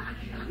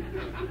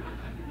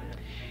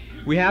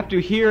 We have to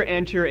here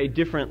enter a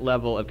different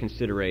level of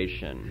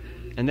consideration,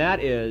 and that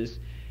is,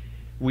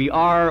 we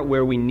are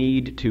where we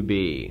need to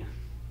be.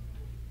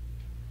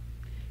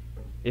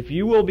 If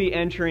you will be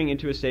entering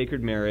into a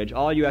sacred marriage,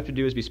 all you have to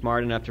do is be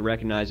smart enough to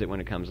recognize it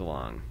when it comes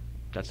along.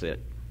 That's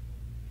it.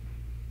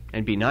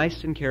 And be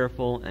nice and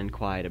careful and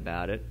quiet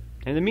about it.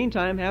 And in the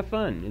meantime, have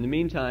fun. In the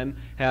meantime,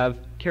 have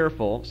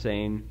careful,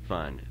 sane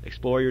fun.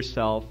 Explore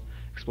yourself,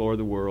 explore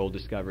the world,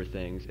 discover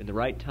things. At the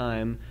right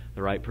time,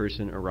 the right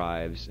person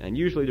arrives. And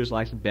usually there's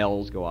lots of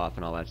bells go off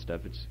and all that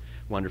stuff. It's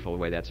wonderful the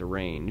way that's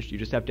arranged. You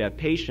just have to have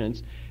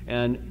patience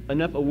and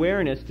enough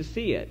awareness to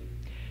see it.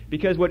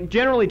 Because what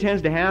generally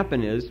tends to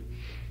happen is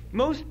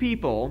most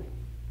people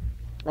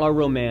are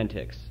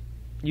romantics.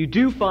 You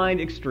do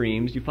find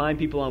extremes. You find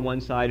people on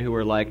one side who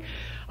are like,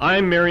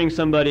 I'm marrying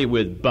somebody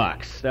with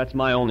bucks. That's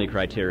my only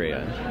criteria.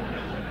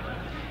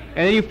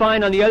 And then you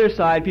find on the other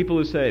side people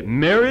who say,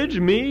 marriage?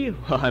 Me?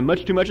 Well, I'm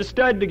much too much a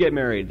stud to get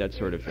married. That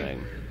sort of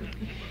thing.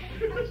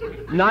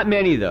 Not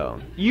many,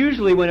 though.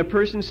 Usually when a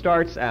person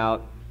starts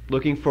out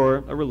looking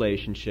for a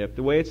relationship,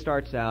 the way it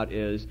starts out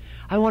is,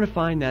 I want to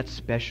find that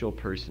special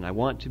person. I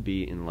want to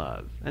be in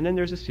love. And then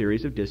there's a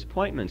series of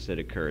disappointments that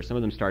occur. Some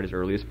of them start as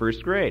early as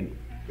first grade.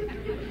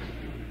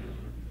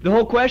 The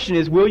whole question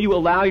is, will you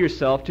allow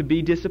yourself to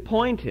be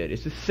disappointed?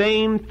 It's the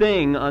same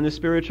thing on the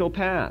spiritual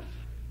path.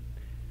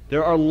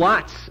 There are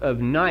lots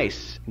of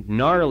nice,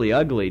 gnarly,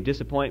 ugly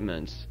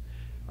disappointments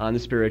on the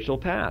spiritual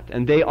path.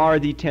 And they are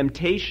the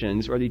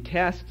temptations or the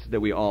tests that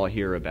we all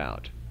hear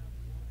about.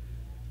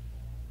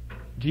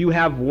 Do you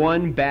have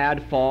one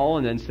bad fall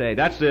and then say,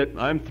 that's it,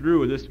 I'm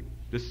through with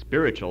this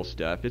spiritual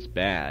stuff, it's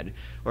bad?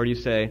 Or do you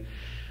say,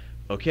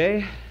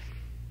 okay,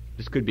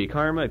 this could be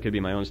karma, it could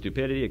be my own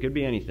stupidity, it could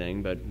be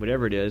anything, but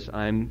whatever it is,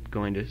 I'm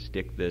going to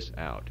stick this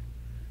out.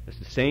 It's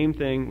the same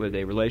thing with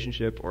a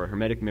relationship or a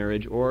hermetic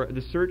marriage or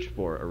the search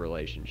for a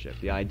relationship.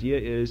 The idea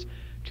is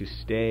to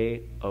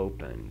stay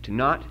open, to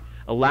not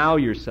allow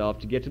yourself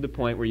to get to the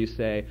point where you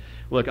say,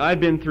 look, I've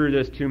been through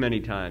this too many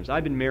times.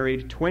 I've been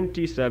married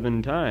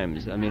 27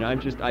 times. I mean,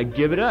 I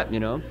give it up, you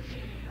know.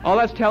 All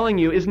that's telling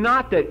you is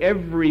not that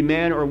every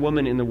man or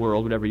woman in the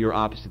world, whatever your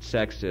opposite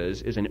sex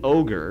is an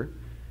ogre.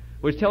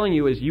 What it's telling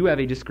you is you have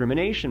a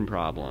discrimination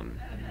problem.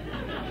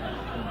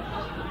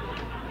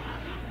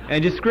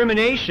 And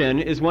discrimination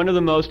is one of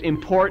the most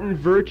important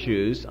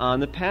virtues on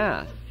the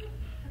path.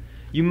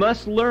 You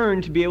must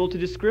learn to be able to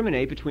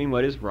discriminate between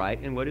what is right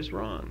and what is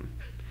wrong.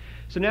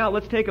 So now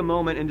let's take a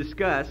moment and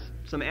discuss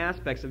some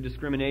aspects of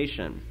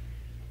discrimination.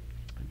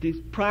 These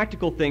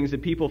practical things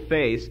that people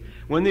face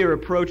when they are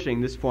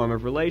approaching this form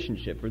of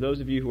relationship. For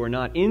those of you who are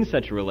not in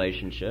such a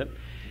relationship,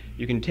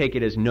 you can take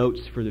it as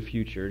notes for the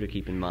future to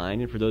keep in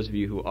mind. And for those of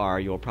you who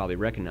are, you'll probably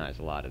recognize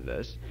a lot of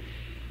this.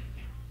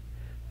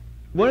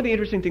 One of the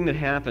interesting things that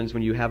happens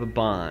when you have a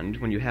bond,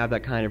 when you have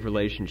that kind of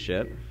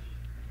relationship,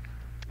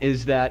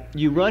 is that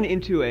you run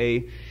into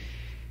a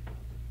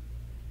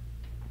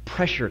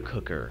pressure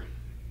cooker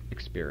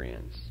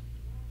experience.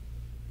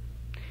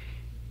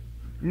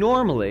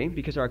 Normally,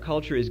 because our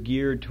culture is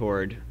geared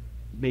toward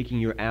making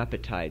your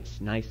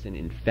appetites nice and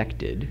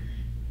infected,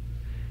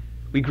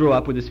 we grow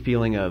up with this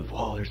feeling of,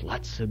 whoa, there's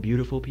lots of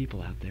beautiful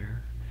people out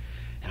there,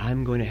 and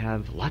I'm going to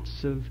have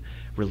lots of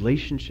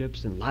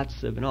relationships and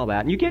all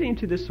that. And you get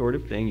into this sort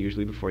of thing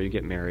usually before you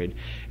get married,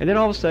 and then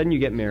all of a sudden you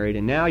get married,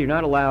 and now you're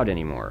not allowed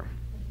anymore.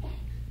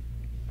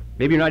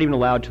 Maybe you're not even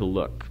allowed to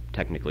look,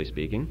 technically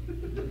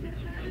speaking.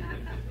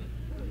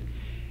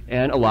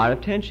 And a lot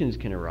of tensions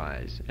can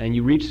arise. And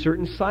you reach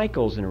certain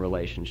cycles in a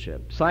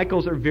relationship.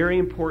 Cycles are very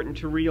important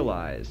to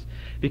realize.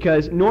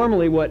 Because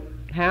normally what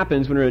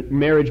happens when a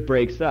marriage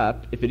breaks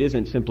up, if it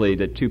isn't simply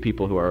that two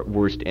people who are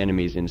worst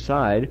enemies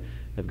inside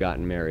have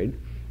gotten married,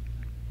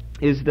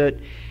 is that,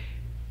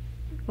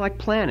 like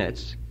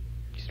planets,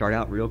 you start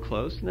out real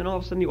close, and then all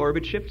of a sudden the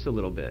orbit shifts a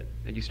little bit,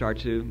 and you start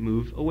to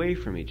move away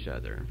from each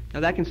other. Now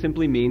that can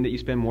simply mean that you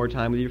spend more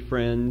time with your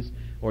friends,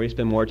 or you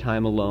spend more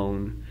time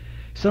alone.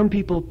 Some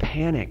people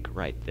panic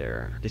right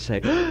there. They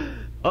say,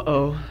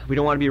 uh-oh, we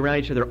don't want to be around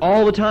each other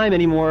all the time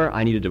anymore.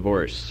 I need a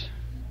divorce.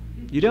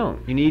 You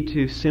don't. You need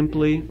to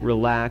simply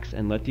relax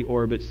and let the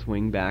orbit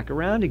swing back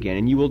around again.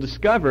 And you will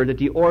discover that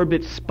the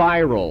orbit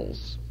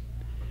spirals.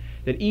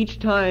 That each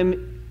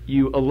time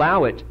you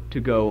allow it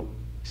to go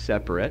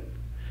separate,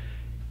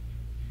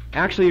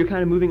 actually you're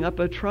kind of moving up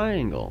a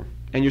triangle.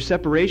 And your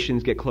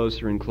separations get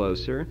closer and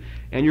closer,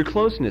 and your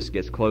closeness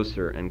gets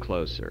closer and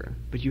closer.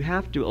 But you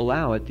have to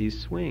allow it these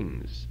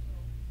swings.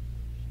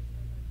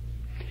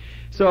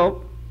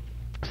 So,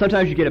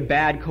 sometimes you get a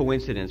bad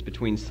coincidence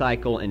between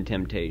cycle and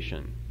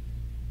temptation.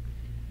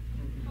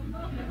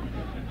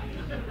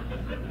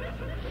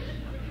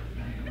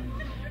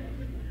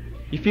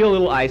 You feel a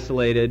little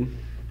isolated,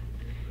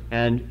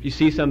 and you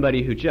see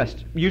somebody who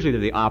usually they're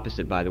the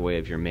opposite, by the way,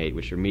 of your mate,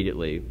 which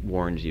immediately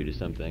warns you to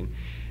something.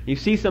 You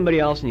see somebody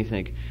else and you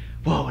think,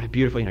 whoa, what a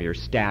beautiful, you're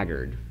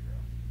staggered.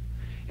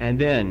 And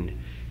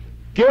then,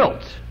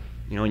 guilt.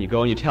 And you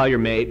go and you tell your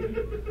mate,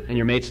 and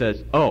your mate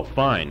says, oh,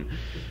 fine.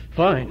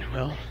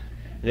 Well,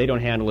 they don't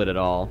handle it at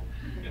all.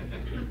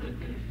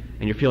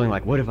 And you're feeling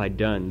like, what have I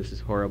done? This is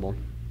horrible.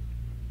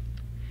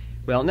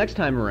 Well, next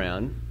time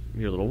around,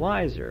 you're a little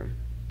wiser.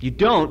 You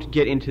don't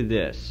get into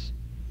this.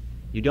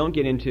 You don't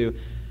get into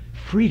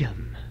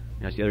freedom.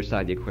 That's the other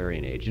side of the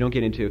Aquarian age. You don't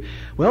get into,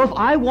 well, if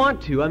I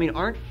want to,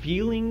 aren't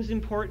feelings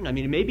important?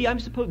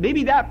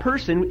 Maybe that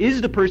person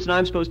is the person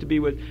I'm supposed to be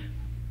with.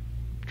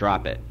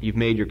 Drop it. You've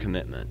made your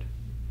commitment.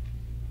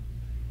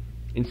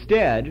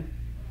 Instead,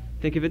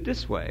 think of it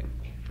this way.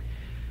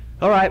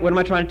 All right, what am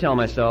I trying to tell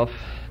myself?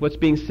 What's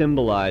being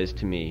symbolized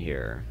to me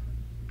here?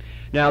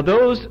 Now,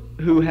 those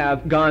who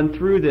have gone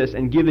through this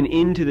and given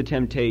in to the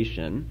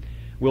temptation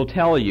will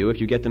tell you,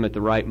 if you get them at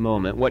the right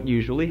moment, what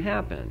usually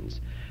happens.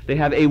 They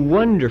have a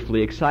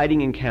wonderfully exciting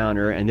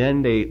encounter, and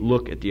then they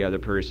look at the other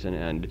person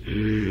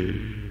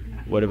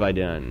and, what have I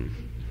done?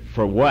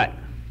 For what?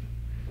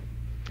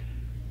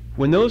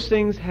 When those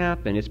things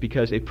happen, it's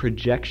because a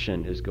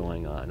projection is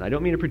going on. I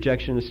don't mean a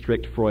projection in the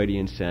strict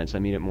Freudian sense. I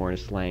mean it more in a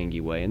slangy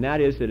way. And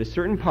that is that a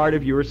certain part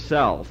of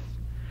yourself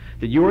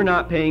that you're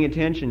not paying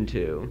attention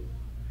to,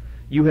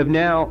 you have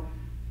now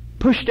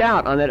pushed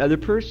out on that other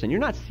person. You're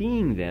not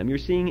seeing them. You're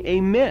seeing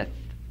a myth.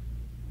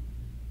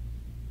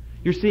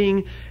 You're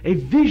seeing a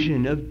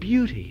vision of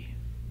beauty.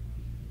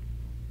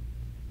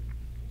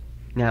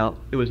 Now,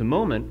 there was a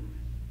moment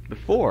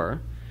before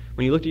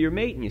when you looked at your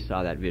mate and you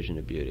saw that vision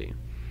of beauty.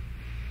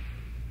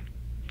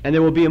 And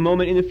there will be a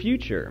moment in the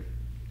future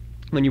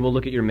when you will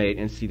look at your mate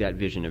and see that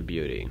vision of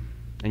beauty.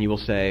 And you will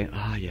say,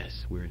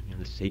 yes, we're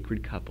the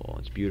sacred couple.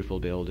 It's beautiful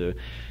to be able to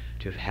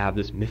have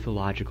this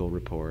mythological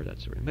rapport, that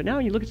sort of. But now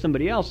when you look at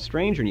somebody else, a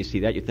stranger, and you see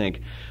that, you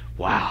think,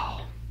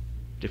 wow,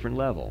 different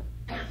level.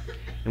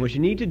 And what you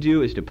need to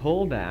do is to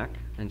pull back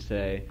and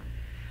say,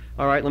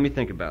 all right, let me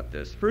think about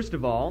this. First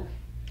of all,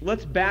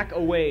 let's back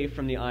away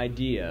from the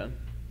idea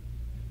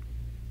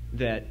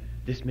that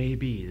this may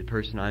be the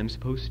person I'm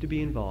supposed to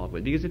be involved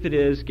with. Because if it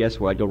is,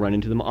 guess what? You'll run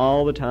into them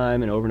all the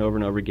time and over and over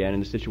and over again,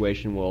 and the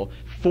situation will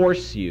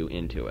force you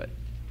into it.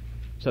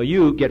 So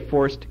you get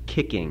forced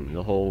kicking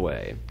the whole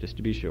way, just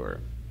to be sure.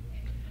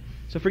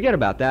 So forget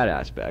about that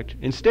aspect.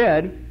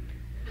 Instead,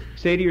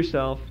 say to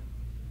yourself,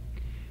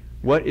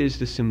 what is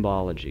the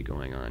symbology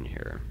going on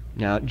here?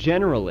 Now,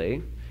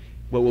 generally,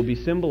 what will be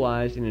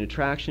symbolized in an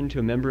attraction to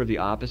a member of the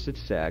opposite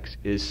sex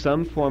is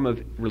some form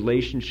of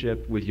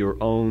relationship with your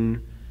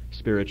own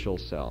spiritual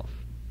self,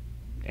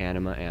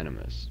 anima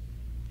animus.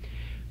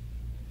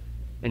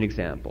 An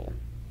example.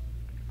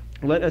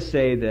 Let us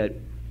say that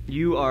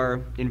you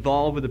are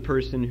involved with a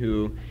person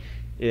who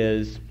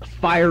is a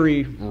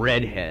fiery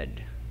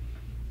redhead.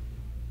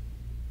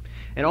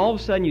 And all of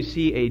a sudden you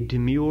see a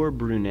demure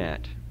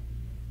brunette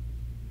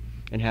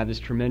and have this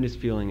tremendous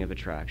feeling of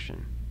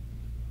attraction.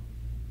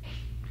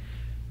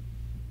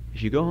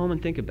 If you go home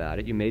and think about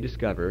it, you may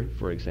discover,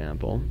 for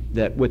example,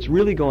 that what's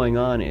really going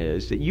on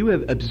is that you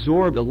have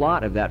absorbed a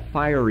lot of that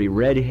fiery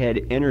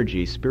redhead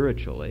energy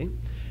spiritually,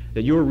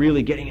 that you're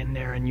really getting in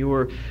there and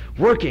you're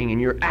working and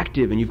you're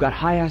active and you've got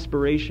high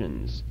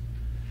aspirations.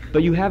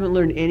 But you haven't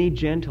learned any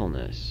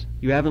gentleness.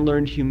 You haven't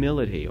learned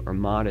humility or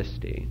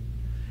modesty.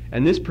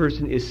 And this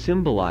person is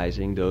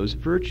symbolizing those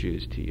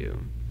virtues to you.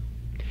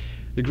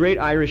 The great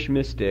Irish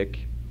mystic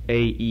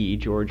A.E.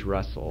 George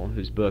Russell,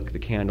 whose book, The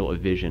Candle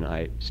of Vision,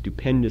 I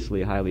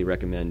stupendously highly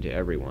recommend to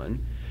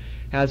everyone,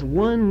 has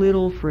one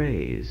little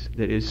phrase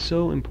that is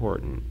so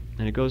important,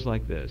 and it goes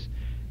like this: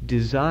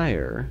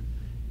 desire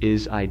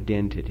is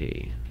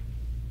identity.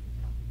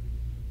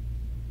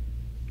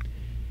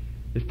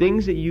 The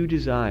things that you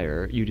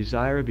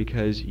desire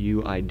because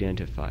you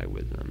identify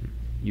with them.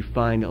 You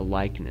find a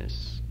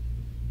likeness,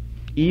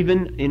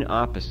 even in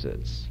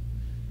opposites,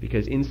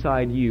 because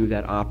inside you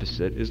that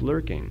opposite is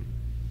lurking.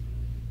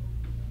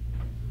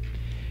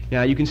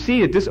 Now you can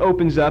see that this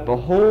opens up a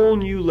whole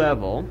new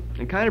level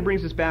and kind of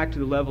brings us back to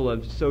the level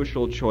of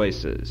social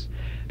choices.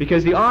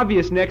 Because the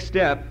obvious next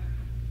step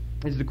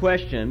is the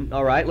question,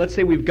 all right, let's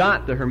say we've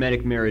got the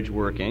Hermetic marriage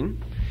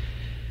working.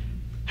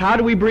 How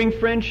do we bring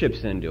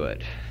friendships into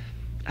it?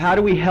 How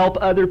do we help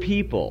other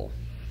people?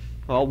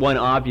 Well, one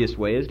obvious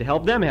way is to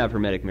help them have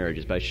Hermetic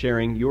marriages by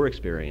sharing your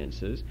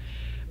experiences.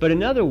 But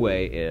another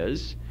way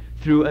is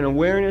through an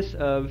awareness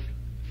of,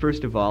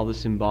 first of all, the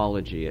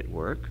symbology at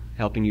work,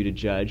 helping you to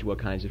judge what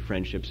kinds of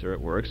friendships are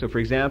at work. So, for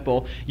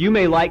example, you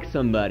may like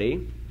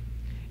somebody,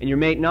 and your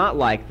mate not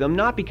like them,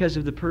 not because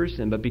of the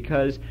person, but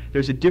because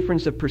there's a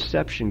difference of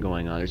perception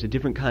going on. There's a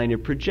different kind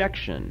of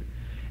projection.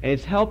 And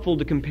it's helpful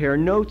to compare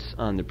notes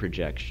on the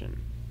projection.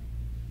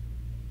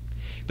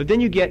 But then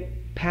you get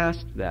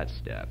past that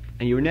step,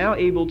 and you're now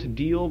able to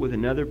deal with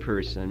another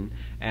person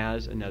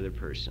as another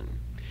person.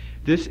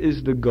 This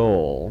is the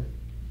goal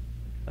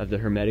of the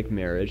Hermetic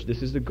marriage.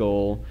 This is the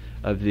goal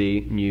of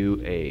the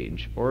New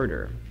Age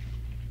order,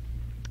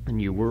 the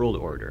New World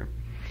Order.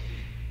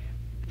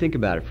 Think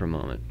about it for a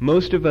moment.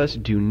 Most of us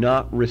do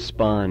not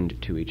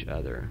respond to each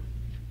other.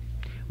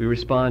 We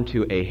respond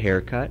to a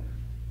haircut,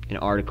 an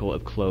article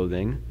of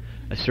clothing,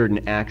 a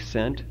certain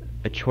accent,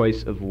 a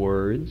choice of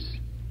words,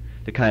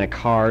 the kind of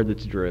car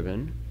that's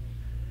driven.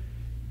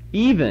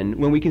 Even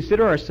when we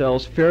consider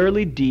ourselves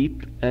fairly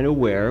deep and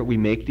aware, we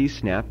make these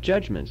snap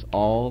judgments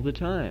all the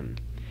time.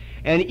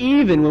 And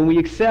even when we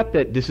accept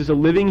that this is a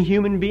living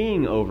human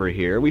being over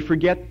here, we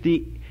forget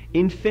the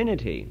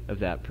infinity of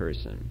that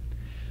person.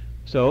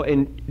 So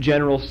in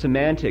general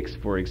semantics,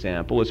 for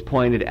example, it's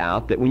pointed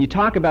out that when you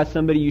talk about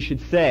somebody, you should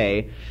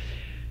say,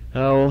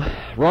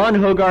 Ron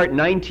Hogarth,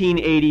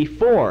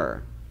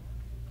 1984,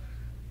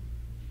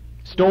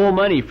 stole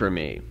money from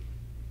me.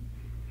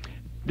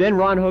 Then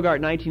Ron Hogarth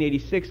in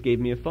 1986 gave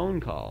me a phone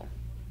call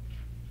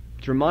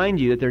to remind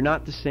you that they're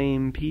not the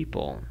same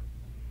people.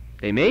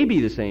 They may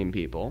be the same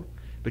people,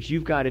 but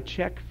you've got to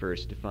check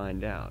first to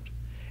find out.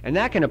 And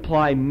that can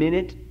apply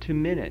minute to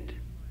minute.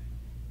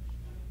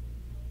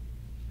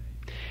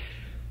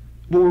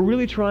 What we're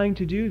really trying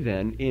to do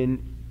then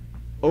in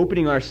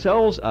opening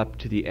ourselves up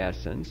to the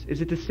essence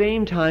is at the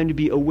same time to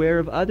be aware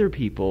of other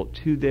people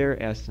to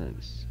their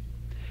essence.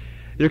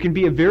 There can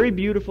be a very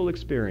beautiful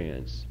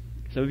experience.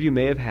 Some of you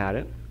may have had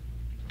it,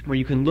 where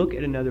you can look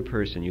at another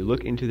person, you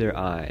look into their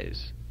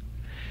eyes.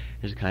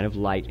 There's a kind of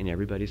light in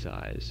everybody's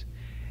eyes.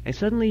 And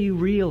suddenly you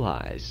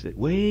realize that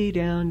way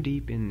down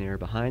deep in there,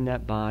 behind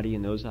that body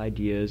and those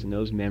ideas and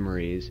those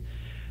memories,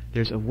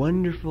 there's a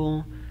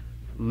wonderful,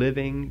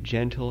 living,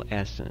 gentle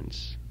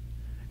essence.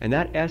 And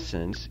that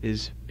essence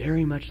is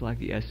very much like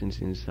the essence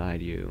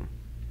inside you.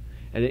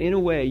 And in a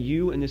way,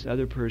 you and this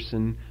other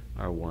person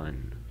are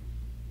one.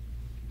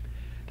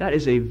 That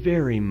is a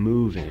very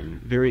moving,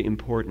 very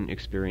important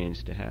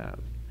experience to have.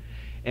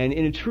 And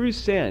in a true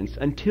sense,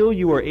 until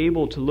you are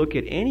able to look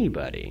at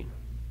anybody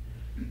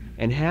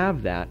and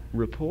have that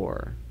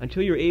rapport,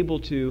 until you're able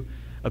to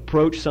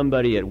approach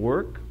somebody at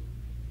work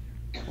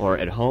or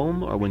at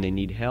home or when they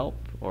need help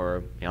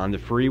or on the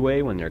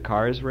freeway when their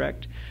car is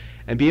wrecked,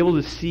 and be able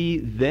to see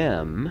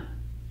them,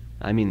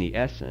 I mean the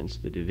essence,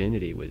 the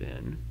divinity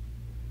within,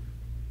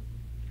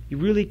 you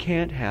really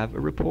can't have a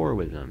rapport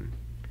with them.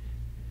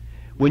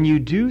 When you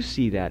do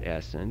see that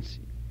essence,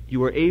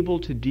 you are able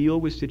to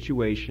deal with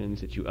situations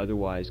that you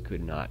otherwise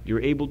could not.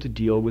 You're able to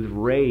deal with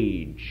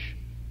rage.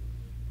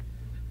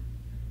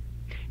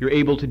 You're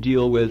able to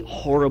deal with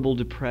horrible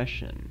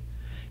depression.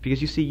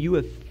 Because you see, you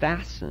have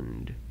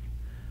fastened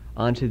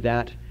onto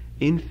that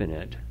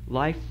infinite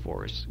life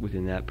force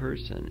within that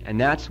person.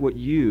 And that's what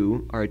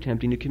you are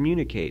attempting to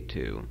communicate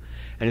to.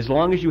 And as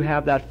long as you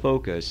have that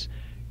focus,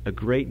 a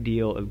great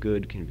deal of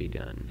good can be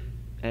done.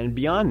 And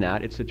beyond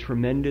that, it's a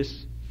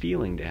tremendous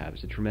feeling to have.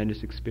 It's a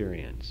tremendous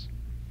experience.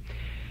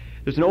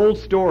 There's an old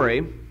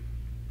story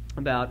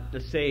about a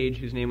sage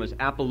whose name was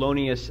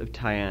Apollonius of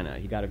Tyana.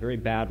 He got a very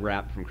bad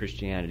rap from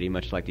Christianity,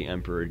 much like the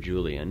Emperor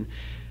Julian,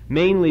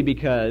 mainly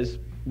because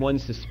one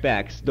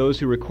suspects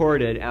those who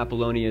recorded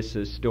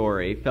Apollonius'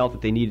 story felt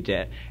that they needed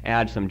to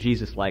add some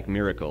Jesus-like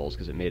miracles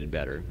because it made it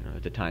better.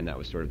 At the time, that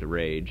was sort of the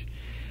rage.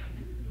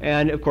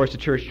 And, of course, the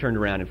church turned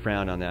around and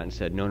frowned on that and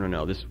said,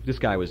 no, this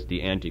guy was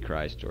the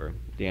Antichrist, or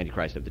the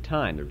Antichrist of the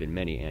time. There have been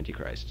many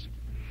Antichrists.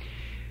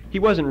 He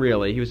wasn't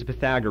really. He was a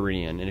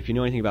Pythagorean, and if you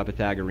know anything about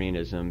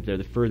Pythagoreanism, they're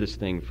the furthest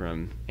thing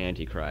from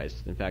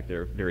Antichrist. In fact,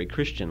 they're very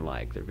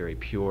Christian-like. They're very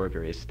pure,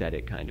 very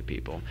aesthetic kind of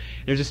people.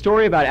 There's a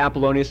story about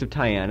Apollonius of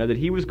Tyana that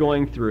he was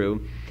going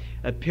through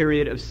a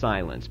period of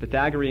silence.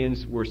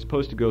 Pythagoreans were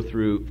supposed to go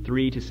through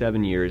 3 to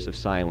 7 years of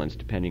silence,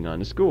 depending on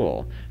the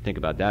school. Think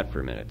about that for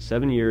a minute.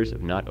 7 years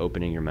of not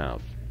opening your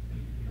mouth.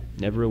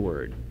 Never a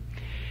word.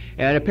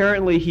 And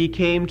apparently he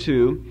came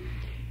to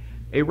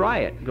a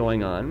riot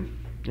going on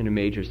in a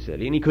major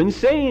city, and he couldn't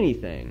say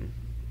anything.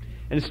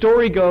 And the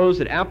story goes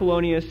that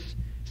Apollonius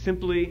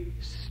simply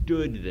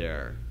stood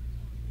there.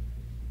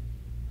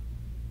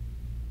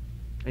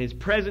 And his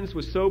presence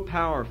was so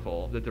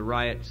powerful that the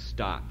riot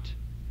stopped.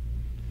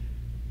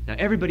 Now,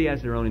 everybody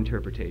has their own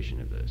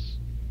interpretation of this.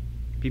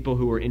 People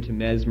who were into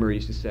mesmer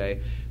used to say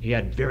he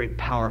had very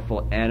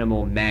powerful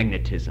animal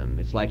magnetism.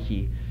 It's like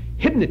he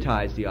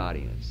hypnotized the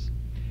audience.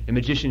 And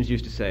magicians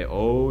used to say,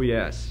 oh,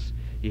 yes,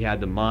 he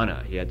had the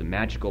mana, he had the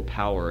magical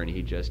power, and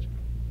he just...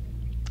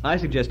 I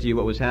suggest to you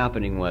what was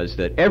happening was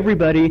that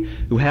everybody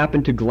who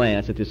happened to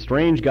glance at this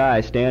strange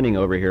guy standing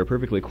over here,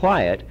 perfectly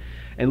quiet,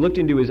 and looked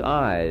into his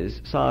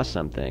eyes, saw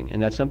something.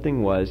 And that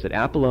something was that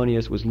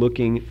Apollonius was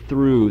looking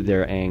through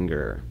their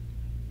anger.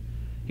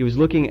 He was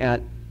looking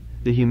at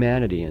the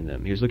humanity in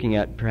them. He was looking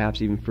at,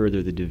 perhaps even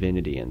further, the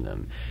divinity in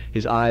them.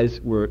 His eyes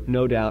were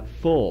no doubt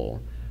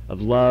full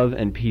of love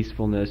and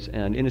peacefulness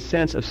and, in a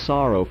sense, of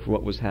sorrow for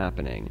what was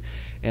happening.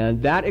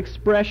 And that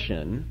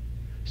expression,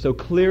 so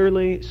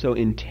clearly, so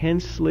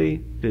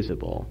intensely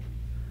visible,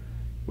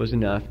 was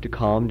enough to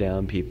calm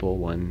down people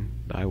one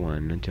by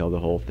one until the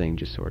whole thing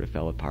just sort of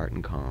fell apart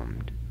and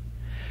calmed.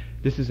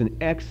 This is an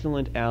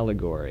excellent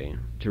allegory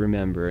to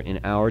remember in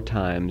our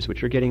times,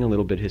 which are getting a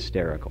little bit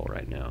hysterical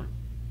right now,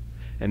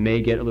 and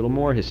may get a little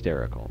more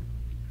hysterical.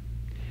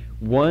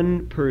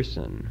 One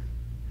person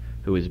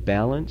who is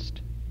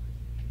balanced,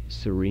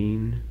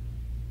 serene,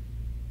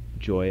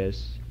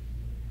 joyous,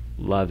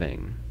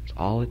 loving, it's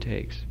all it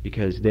takes,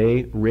 because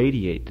they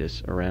radiate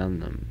this around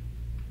them.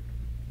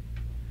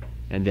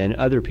 And then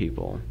other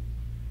people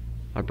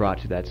are brought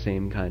to that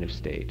same kind of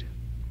state.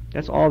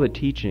 That's all that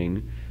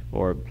teaching,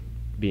 or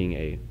being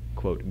a,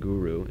 quote,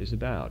 guru, is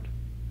about.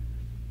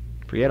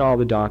 Forget all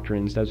the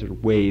doctrines. Those are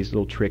ways,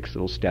 little tricks,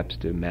 little steps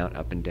to mount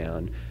up and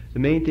down. The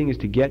main thing is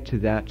to get to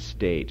that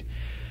state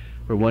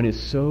where one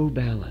is so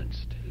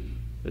balanced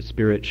that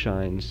spirit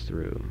shines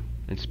through.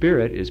 And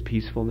spirit is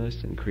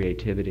peacefulness and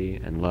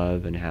creativity and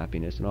love and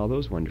happiness and all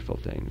those wonderful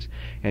things.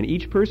 And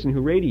each person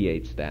who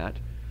radiates that,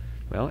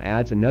 well,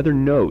 adds another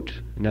note,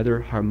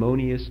 another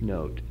harmonious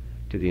note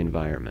to the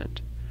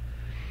environment.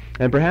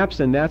 And perhaps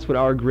then that's what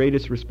our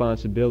greatest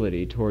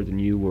responsibility toward the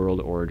New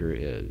World Order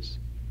is.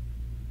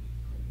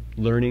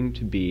 Learning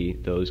to be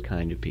those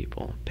kind of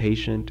people.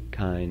 Patient,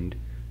 kind,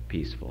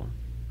 peaceful.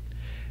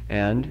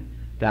 And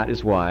that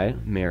is why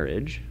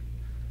marriage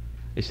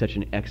is such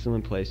an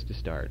excellent place to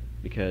start.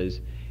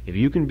 Because if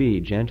you can be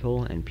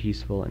gentle and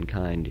peaceful and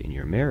kind in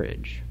your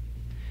marriage,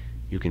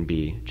 you can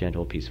be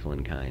gentle, peaceful,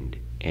 and kind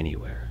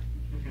anywhere.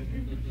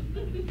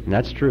 And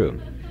that's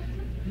true.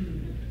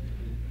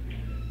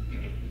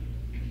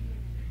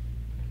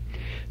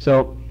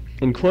 So,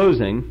 in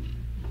closing,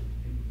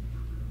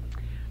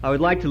 I would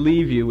like to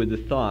leave you with the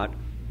thought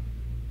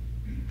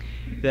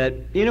that,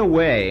 in a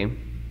way,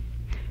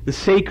 the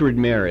sacred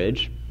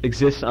marriage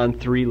exists on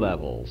three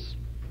levels.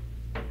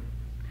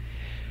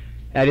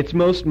 At its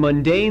most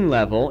mundane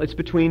level, it's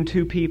between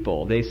two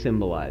people. They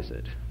symbolize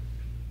it.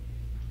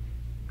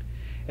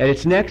 At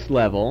its next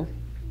level,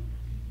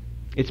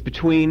 it's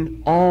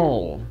between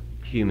all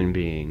human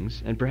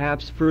beings, and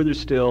perhaps further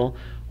still,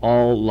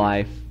 all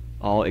life,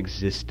 all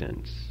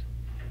existence.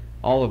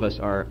 All of us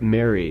are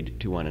married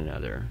to one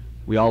another.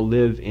 We all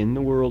live in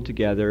the world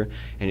together,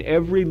 and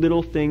every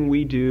little thing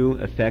we do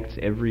affects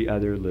every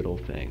other little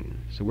thing.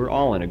 So we're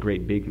all in a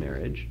great big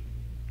marriage.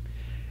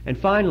 And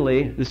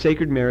finally, the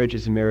sacred marriage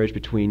is a marriage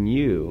between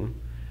you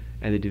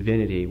and the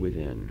divinity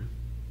within.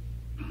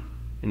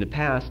 In the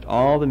past,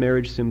 all the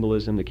marriage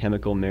symbolism, the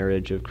chemical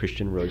marriage of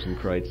Christian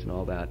Rosicrucian and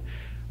all that,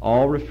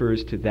 all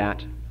refers to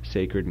that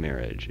sacred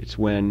marriage. It's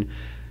when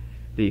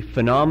the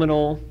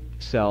phenomenal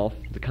self,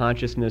 the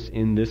consciousness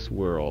in this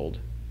world,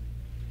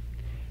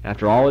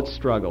 after all its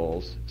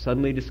struggles,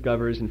 suddenly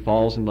discovers and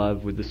falls in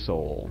love with the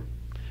soul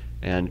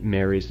and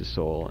marries the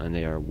soul, and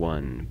they are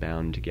one,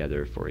 bound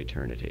together for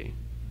eternity.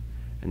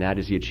 And that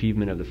is the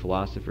achievement of the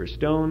Philosopher's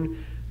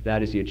Stone.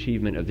 That is the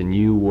achievement of the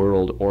New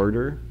World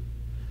Order.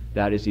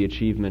 That is the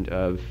achievement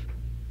of,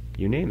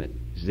 you name it,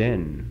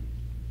 Zen,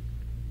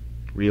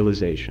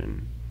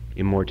 realization,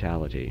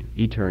 immortality,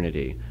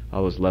 eternity,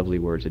 all those lovely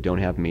words that don't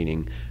have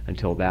meaning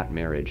until that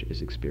marriage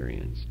is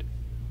experienced.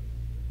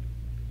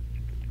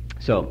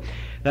 So,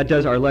 that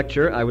does our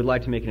lecture. I would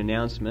like to make an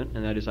announcement,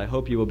 and that is I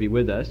hope you will be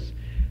with us,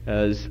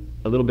 as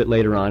a little bit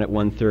later on at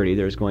 1:30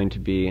 there's going to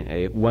be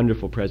a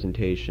wonderful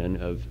presentation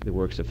of the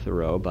works of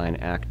Thoreau by an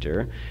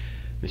actor,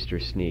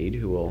 Mr. Sneed,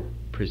 who will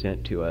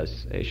present to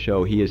us a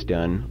show he has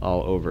done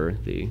all over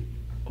the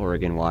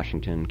Oregon,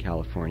 Washington,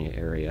 California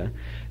area.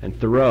 And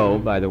Thoreau,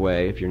 by the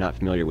way, if you're not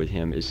familiar with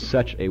him, is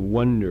such a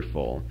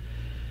wonderful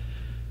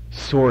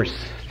source,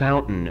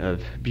 fountain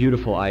of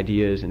beautiful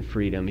ideas and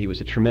freedom. He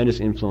was a tremendous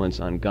influence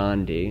on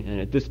Gandhi, and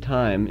at this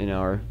time in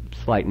our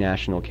slight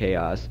national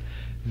chaos,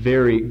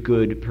 very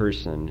good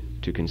person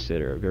to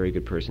consider, a very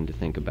good person to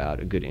think about,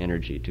 a good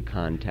energy to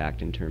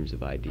contact in terms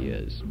of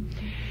ideas.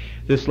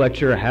 This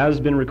lecture has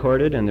been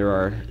recorded, and there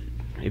are,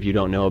 if you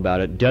don't know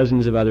about it,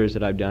 dozens of others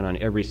that I've done on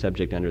every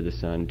subject under the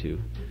sun to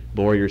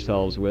bore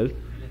yourselves with.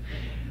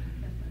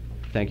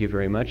 Thank you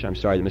very much. I'm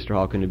sorry that Mr.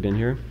 Hall couldn't have been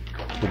here.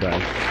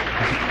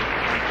 Goodbye.